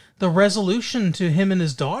the resolution to him and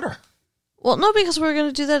his daughter. Well, no, because we're going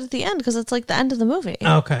to do that at the end because it's like the end of the movie.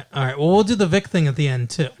 Okay. All right. Well, we'll do the Vic thing at the end,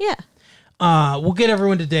 too. Yeah. We'll get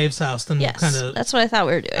everyone to Dave's house. Then yes, we'll kind of... that's what I thought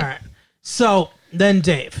we were doing. All right. So, then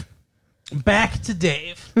Dave. Back to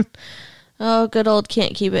Dave. Oh, good old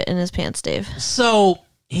can't keep it in his pants, Dave. So,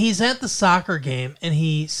 he's at the soccer game, and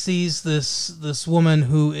he sees this woman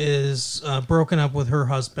who is broken up with her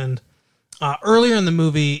husband. Earlier in the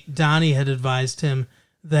movie, Donnie had advised him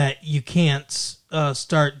that you can't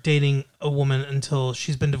start dating a woman until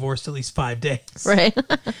she's been divorced at least 5 days. Right.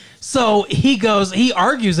 So he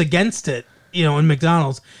argues against it, in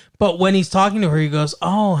McDonald's. But when he's talking to her, he goes,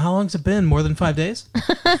 "Oh, how long's it been? More than 5 days?"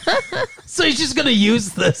 So he's just going to use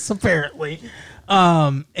this, apparently.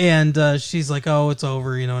 And she's like, "Oh, it's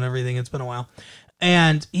over, and everything. It's been a while."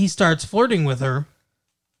 And he starts flirting with her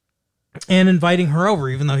and inviting her over,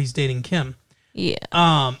 even though he's dating Kim.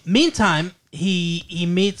 Yeah. Meantime, he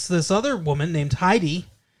meets this other woman named Heidi,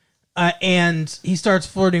 and he starts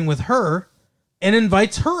flirting with her and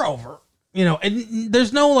invites her over. And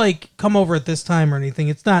there's no like come over at this time or anything.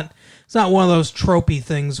 It's not one of those tropey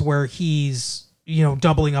things where he's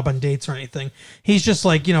doubling up on dates or anything. He's just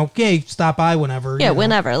like, hey, stop by whenever. Yeah,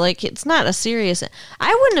 whenever. Like, it's not a serious.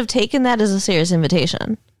 I wouldn't have taken that as a serious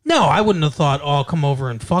invitation. No, I wouldn't have thought, "Oh, I'll come over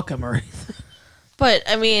and fuck him" or anything. But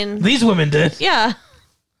I mean, these women did. Yeah.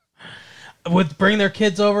 Would bring their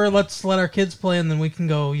kids over. Let's let our kids play, and then we can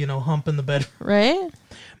go, hump in the bed. Right.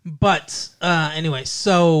 But anyway,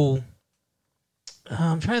 so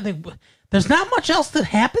I'm trying to think. There's not much else that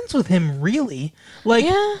happens with him, really. Like,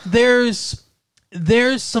 there's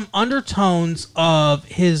some undertones of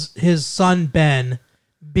his son Ben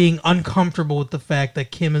being uncomfortable with the fact that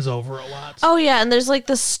Kim is over a lot. Oh yeah, and there's like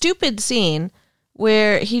this stupid scene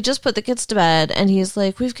where he just put the kids to bed, and he's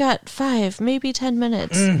like, "We've got 5, maybe 10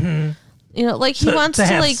 minutes." Mm-hmm. You know, like he wants to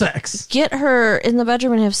have like sex. get her in the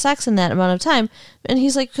bedroom and have sex in that amount of time. And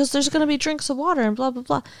he's like, because there's going to be drinks of water and blah, blah,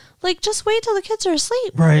 blah. Like, just wait till the kids are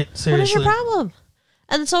asleep. Right, What seriously. is your problem?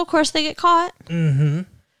 And so, of course, they get caught. Mm-hmm.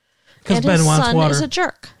 Because And Ben his wants son water. is a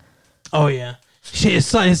jerk. Oh, yeah. His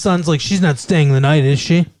son's like, she's not staying the night, is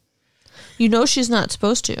she? You know she's not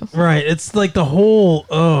supposed to. Right. It's like the whole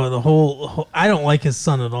I don't like his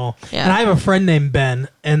son at all. Yeah. And I have a friend named Ben,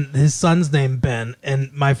 and his son's named Ben,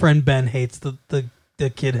 and my friend Ben hates the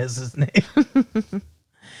kid has his name.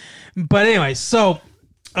 But anyway, so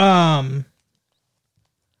that's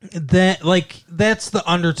the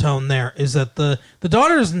undertone there, is that the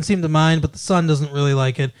daughter doesn't seem to mind, but the son doesn't really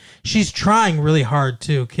like it. She's trying really hard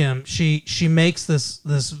too, Kim. She makes this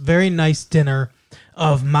very nice dinner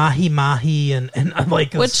of mahi and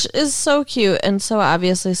like Which is so cute and so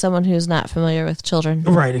obviously someone who's not familiar with children.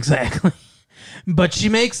 right, exactly. But she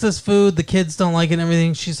makes this food, the kids don't like it and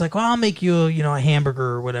everything. She's like, well, I'll make you a hamburger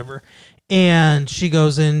or whatever. And she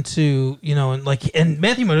goes into, and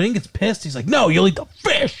Matthew Modine gets pissed. He's like, no, you'll eat the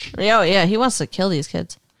fish. Oh, yeah, he wants to kill these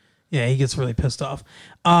kids. Yeah, he gets really pissed off.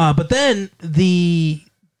 But then the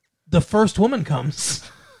first woman comes.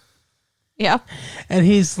 Yeah. And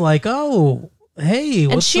he's like, oh, hey,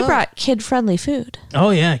 what's And she up? brought kid-friendly food. Oh,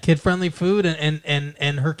 yeah, kid-friendly food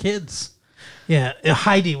and her kids. Yeah,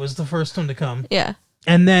 Heidi was the first one to come. Yeah.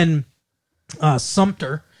 And then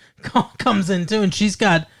Sumter comes in too, and she's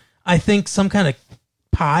got, I think, some kind of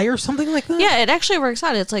pie or something like that. Yeah, it actually works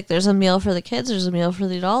out. It's like there's a meal for the kids, there's a meal for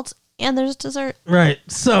the adults, and there's dessert. Right.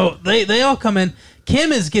 So they all come in.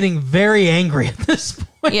 Kim is getting very angry at this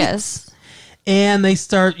point. Yes. And they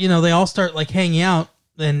start, they all start like hanging out.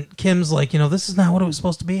 And Kim's like, this is not what it was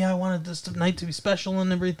supposed to be. I wanted this night to be special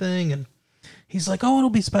and everything. And he's like, oh,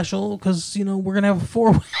 it'll be special because, we're going to have a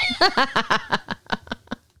 4-way.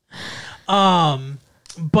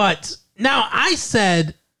 But now I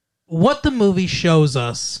said what the movie shows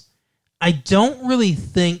us, I don't really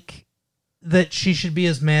think that she should be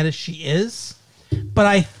as mad as she is. But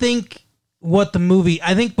I think what the movie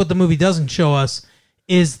doesn't show us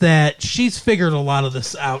is that she's figured a lot of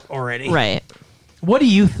this out already. Right. What do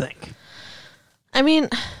you think? I mean,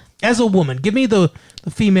 as a woman, give me the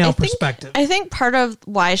female perspective. I think part of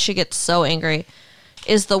why she gets so angry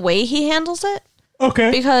is the way he handles it.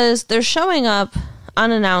 Okay. Because they're showing up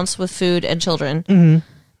unannounced with food and children. Mm-hmm.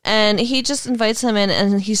 And he just invites them in,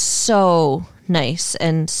 and he's so nice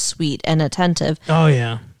and sweet and attentive. Oh,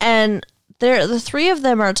 yeah. And the three of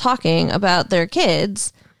them are talking about their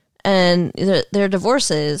kids and their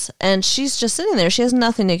divorces, and she's just sitting there. She has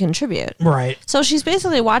nothing to contribute. Right. So she's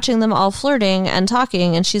basically watching them all flirting and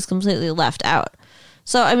talking, and she's completely left out.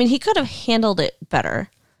 So, I mean, he could have handled it better,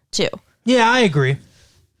 too. Yeah, I agree.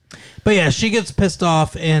 But yeah, she gets pissed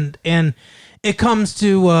off, and it comes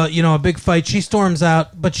to, a big fight. She storms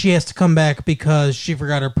out, but she has to come back because she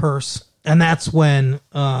forgot her purse. And that's when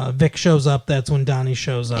Vic shows up. That's when Donnie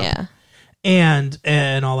shows up. Yeah.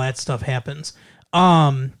 And all that stuff happens.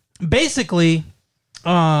 Basically,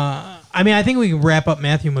 I think we can wrap up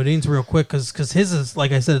Matthew Modine's real quick because his is,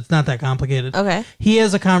 like I said, it's not that complicated. Okay. He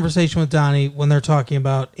has a conversation with Donnie when they're talking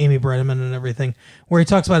about Amy Brenneman and everything, where he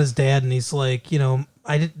talks about his dad, and he's like,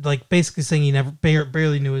 I did basically saying he never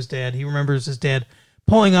barely knew his dad. He remembers his dad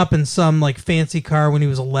pulling up in some like fancy car when he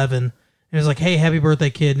was 11. And he was like, "Hey, happy birthday,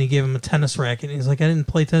 kid!" And he gave him a tennis racket. And he's like, "I didn't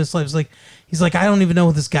play tennis." He's like, "I don't even know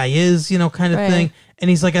who this guy is," kind of Right. thing. And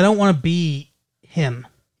he's like, "I don't want to be him,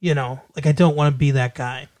 I don't want to be that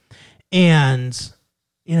guy." And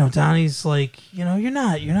Donnie's like, you're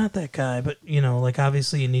not that guy, but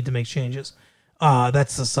obviously you need to make changes.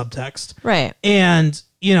 That's the subtext, Right. and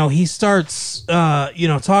he starts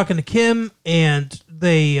talking to Kim, and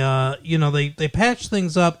they they patch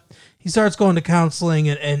things up. He starts going to counseling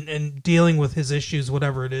and dealing with his issues,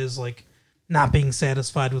 whatever it is, like not being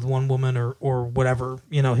satisfied with one woman or whatever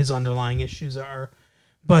his underlying issues are.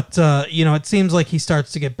 But it seems like he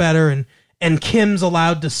starts to get better, and Kim's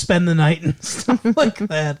allowed to spend the night and stuff like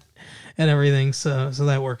that and everything. So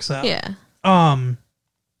that works out. Yeah.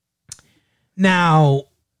 Now,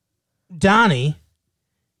 Donnie,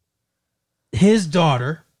 his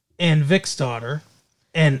daughter, and Vic's daughter,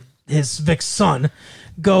 and Vic's son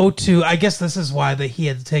go to. I guess this is why he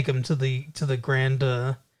had to take him to the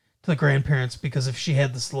grandparents, because if she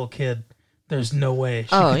had this little kid, there's no way she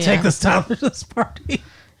could take this toddler to this party.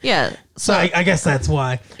 Yeah. So I guess that's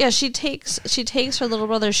why. Yeah, she takes her little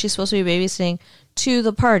brother she's supposed to be babysitting to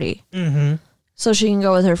the party. Mm-hmm. So she can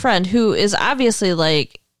go with her friend, who is obviously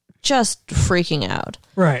just freaking out.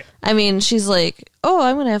 Right. I mean, she's like, "Oh,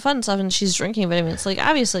 I'm going to have fun and stuff," and she's drinking, but I mean, it's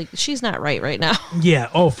obviously she's not right now. Yeah,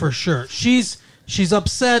 oh, for sure. She's she's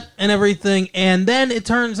upset and everything. And then it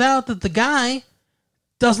turns out that the guy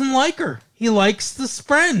doesn't like her. He likes this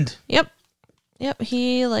friend. Yep.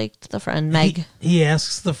 He liked the friend, Meg. He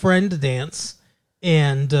asks the friend to dance.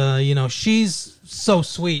 And, she's so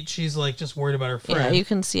sweet. She's like just worried about her friend. Yeah, you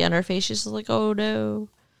can see on her face. She's like, oh no.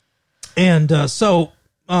 And the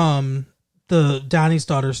Donnie's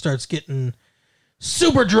daughter starts getting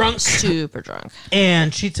super drunk.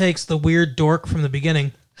 And she takes the weird dork from the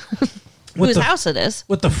beginning. Whose house it is.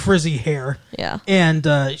 With the frizzy hair. Yeah.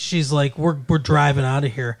 And she's like, we're driving out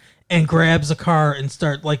of here. And grabs a car and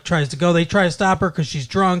tries to go. They try to stop her because she's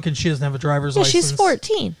drunk and she doesn't have a driver's license. She's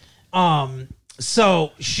 14.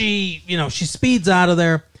 So she speeds out of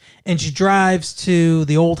there and she drives to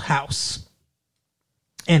the old house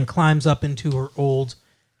and climbs up into her old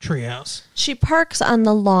treehouse. She parks on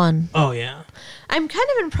the lawn. Oh, yeah. I'm kind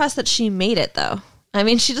of impressed that she made it, though. I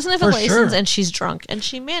mean, she doesn't have a license and she's drunk, and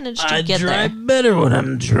she managed to get there. I drive better when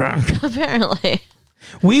I'm drunk. Apparently.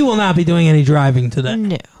 We will not be doing any driving today.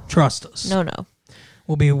 No. Trust us. No.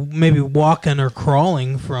 We'll be maybe walking or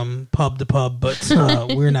crawling from pub to pub, but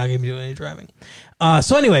we're not going to be doing any driving.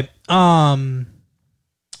 So anyway,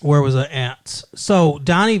 where was I at? So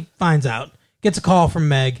Donnie finds out, gets a call from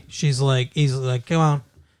Meg. He's like, come on,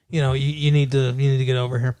 you need to get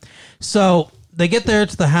over here. So they get there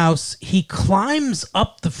to the house. He climbs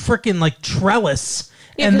up the freaking trellis.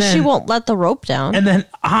 Yeah, because she won't let the rope down. And then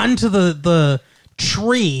onto the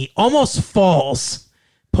tree, almost falls,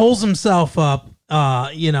 pulls himself up,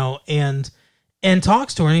 and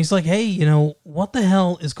talks to her. And he's like, hey, what the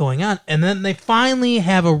hell is going on? And then they finally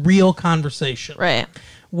have a real conversation. Right.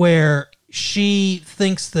 Where she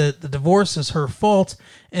thinks that the divorce is her fault.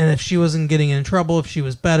 And if she wasn't getting in trouble, if she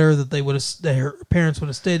was better, that her parents would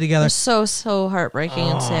have stayed together. It was so heartbreaking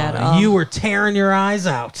and sad. You were tearing your eyes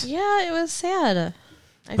out. Yeah, it was sad.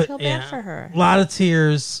 I feel bad for her. A lot of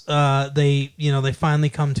tears. They finally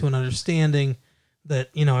come to an understanding that,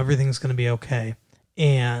 everything's going to be okay.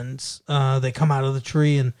 And they come out of the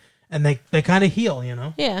tree and they kind of heal,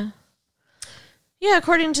 Yeah. Yeah,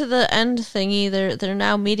 according to the end thingy, they're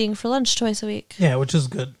now meeting for lunch twice a week. Yeah, which is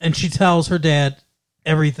good. And she tells her dad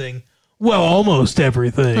everything. Well, almost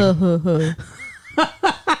everything.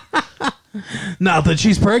 Not that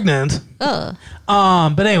she's pregnant. But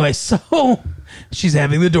anyway, so she's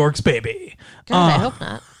having the dork's baby. God, I hope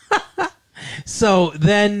not. So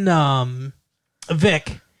then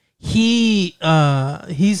Vic, he's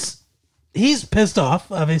pissed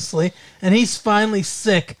off, obviously, and he's finally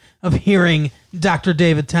sick of hearing Dr.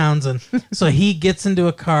 David Townsend. So he gets into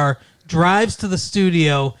a car, drives to the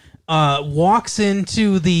studio, walks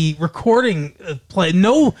into the recording play.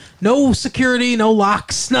 No security, no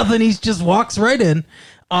locks, nothing. He just walks right in,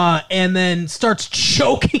 and then starts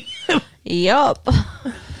choking him. Yup.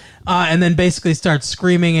 And then basically starts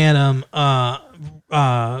screaming at him.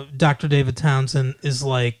 Dr. David Townsend is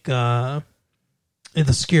like, the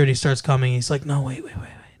security starts coming. He's like, no, wait.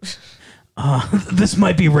 This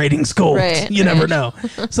might be ratings gold. You never know.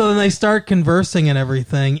 So then they start conversing and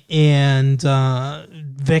everything, and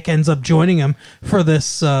Vic ends up joining him for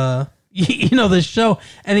this, this show.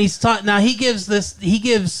 And he's taught. Now he gives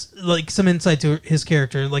like some insight to his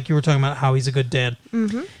character, like you were talking about how he's a good dad.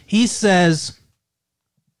 Mm-hmm. He says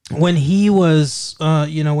when he was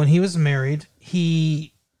married,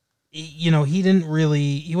 he wasn't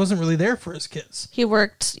really there for his kids. He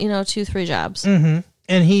worked, 2-3 jobs. Mm-hmm.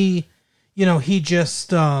 And he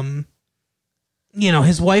just,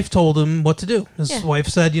 his wife told him what to do. His wife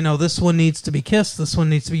said, this one needs to be kissed. This one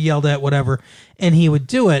needs to be yelled at, whatever. And he would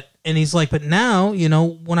do it. And he's like, but now,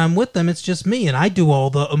 when I'm with them, it's just me. And I do all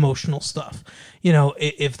the emotional stuff.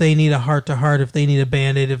 If they need a heart-to-heart, if they need a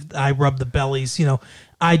Band-Aid, if I rub the bellies,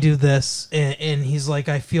 I do this. And he's like,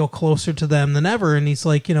 I feel closer to them than ever. And he's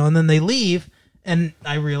like, and then they leave. And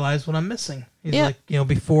I realize what I'm missing. He's like,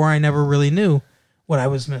 before I never really knew what I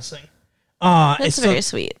was missing. That's very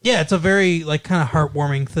sweet. Yeah, it's a very kind of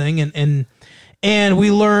heartwarming thing, and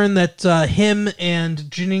we learn that him and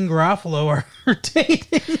Janine Garofalo are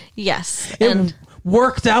dating. Yes, it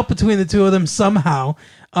worked out between the two of them somehow.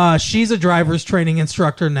 She's a driver's training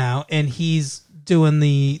instructor now, and he's doing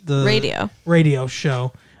the radio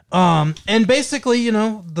show. And basically,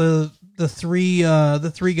 the three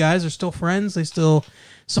guys are still friends. They still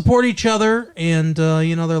support each other, and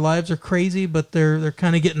their lives are crazy, but they're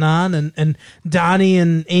kind of getting on. And Donnie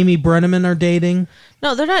and Amy Brenneman are dating.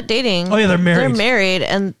 No, they're not dating. Oh yeah, they're married. They're married,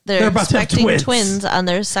 and they're about expecting to have twins on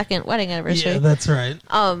their second wedding anniversary. Yeah, that's right.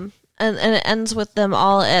 And it ends with them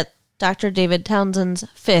all at Dr. David Townsend's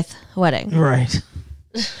 5th wedding. Right.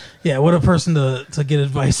 Yeah, what a person to get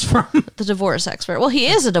advice from. The divorce expert. Well, he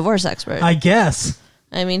is a divorce expert. I guess.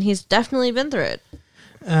 I mean, he's definitely been through it.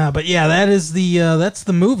 But yeah, that's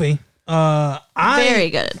the movie. I Very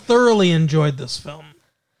good. thoroughly enjoyed this film.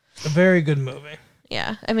 A very good movie.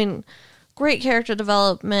 Yeah. I mean, great character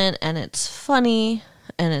development, and it's funny,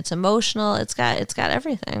 and it's emotional. It's got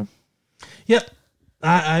everything. Yep.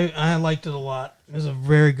 I liked it a lot. It was a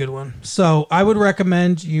very good one. So I would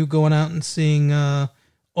recommend you going out and seeing Bye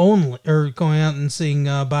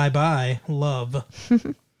Bye Love.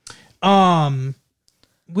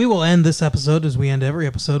 We will end this episode as we end every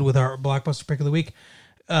episode with our blockbuster pick of the week.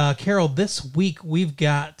 Carol, this week we've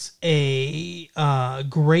got a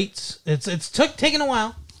great. It's taken a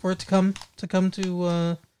while for it to come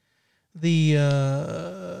to the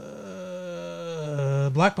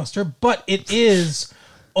blockbuster, but it is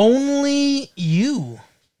Only You.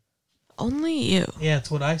 Only You. Yeah,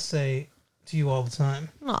 it's what I say to you all the time.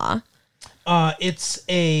 Aw. It's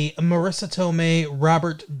a Marissa Tomei,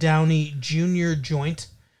 Robert Downey Jr. joint.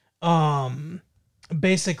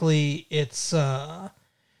 Basically, it's a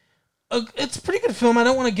pretty good film. I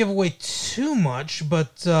don't want to give away too much,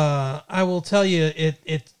 but I will tell you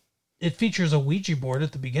it features a Ouija board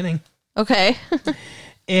at the beginning. Okay.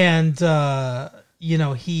 And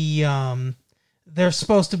they're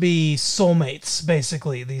supposed to be soulmates,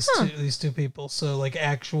 basically, these two people. So like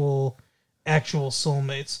actual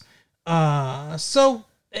soulmates. So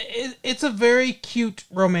it's a very cute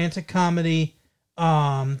romantic comedy.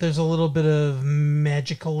 There's a little bit of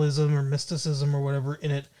magicalism or mysticism or whatever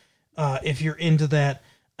in it. If you're into that,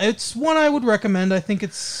 it's one I would recommend. I think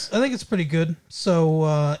it's pretty good.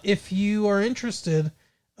 So if you are interested,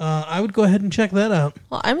 I would go ahead and check that out.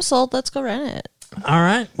 Well, I'm sold. Let's go rent it. All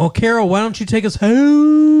right. Well, Carol, why don't you take us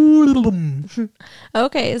home?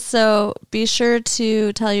 Okay, so be sure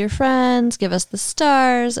to tell your friends, give us the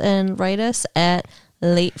stars, and write us at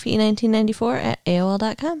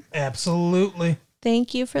latefee1994@aol.com. Absolutely.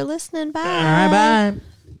 Thank you for listening. Bye. All right, bye.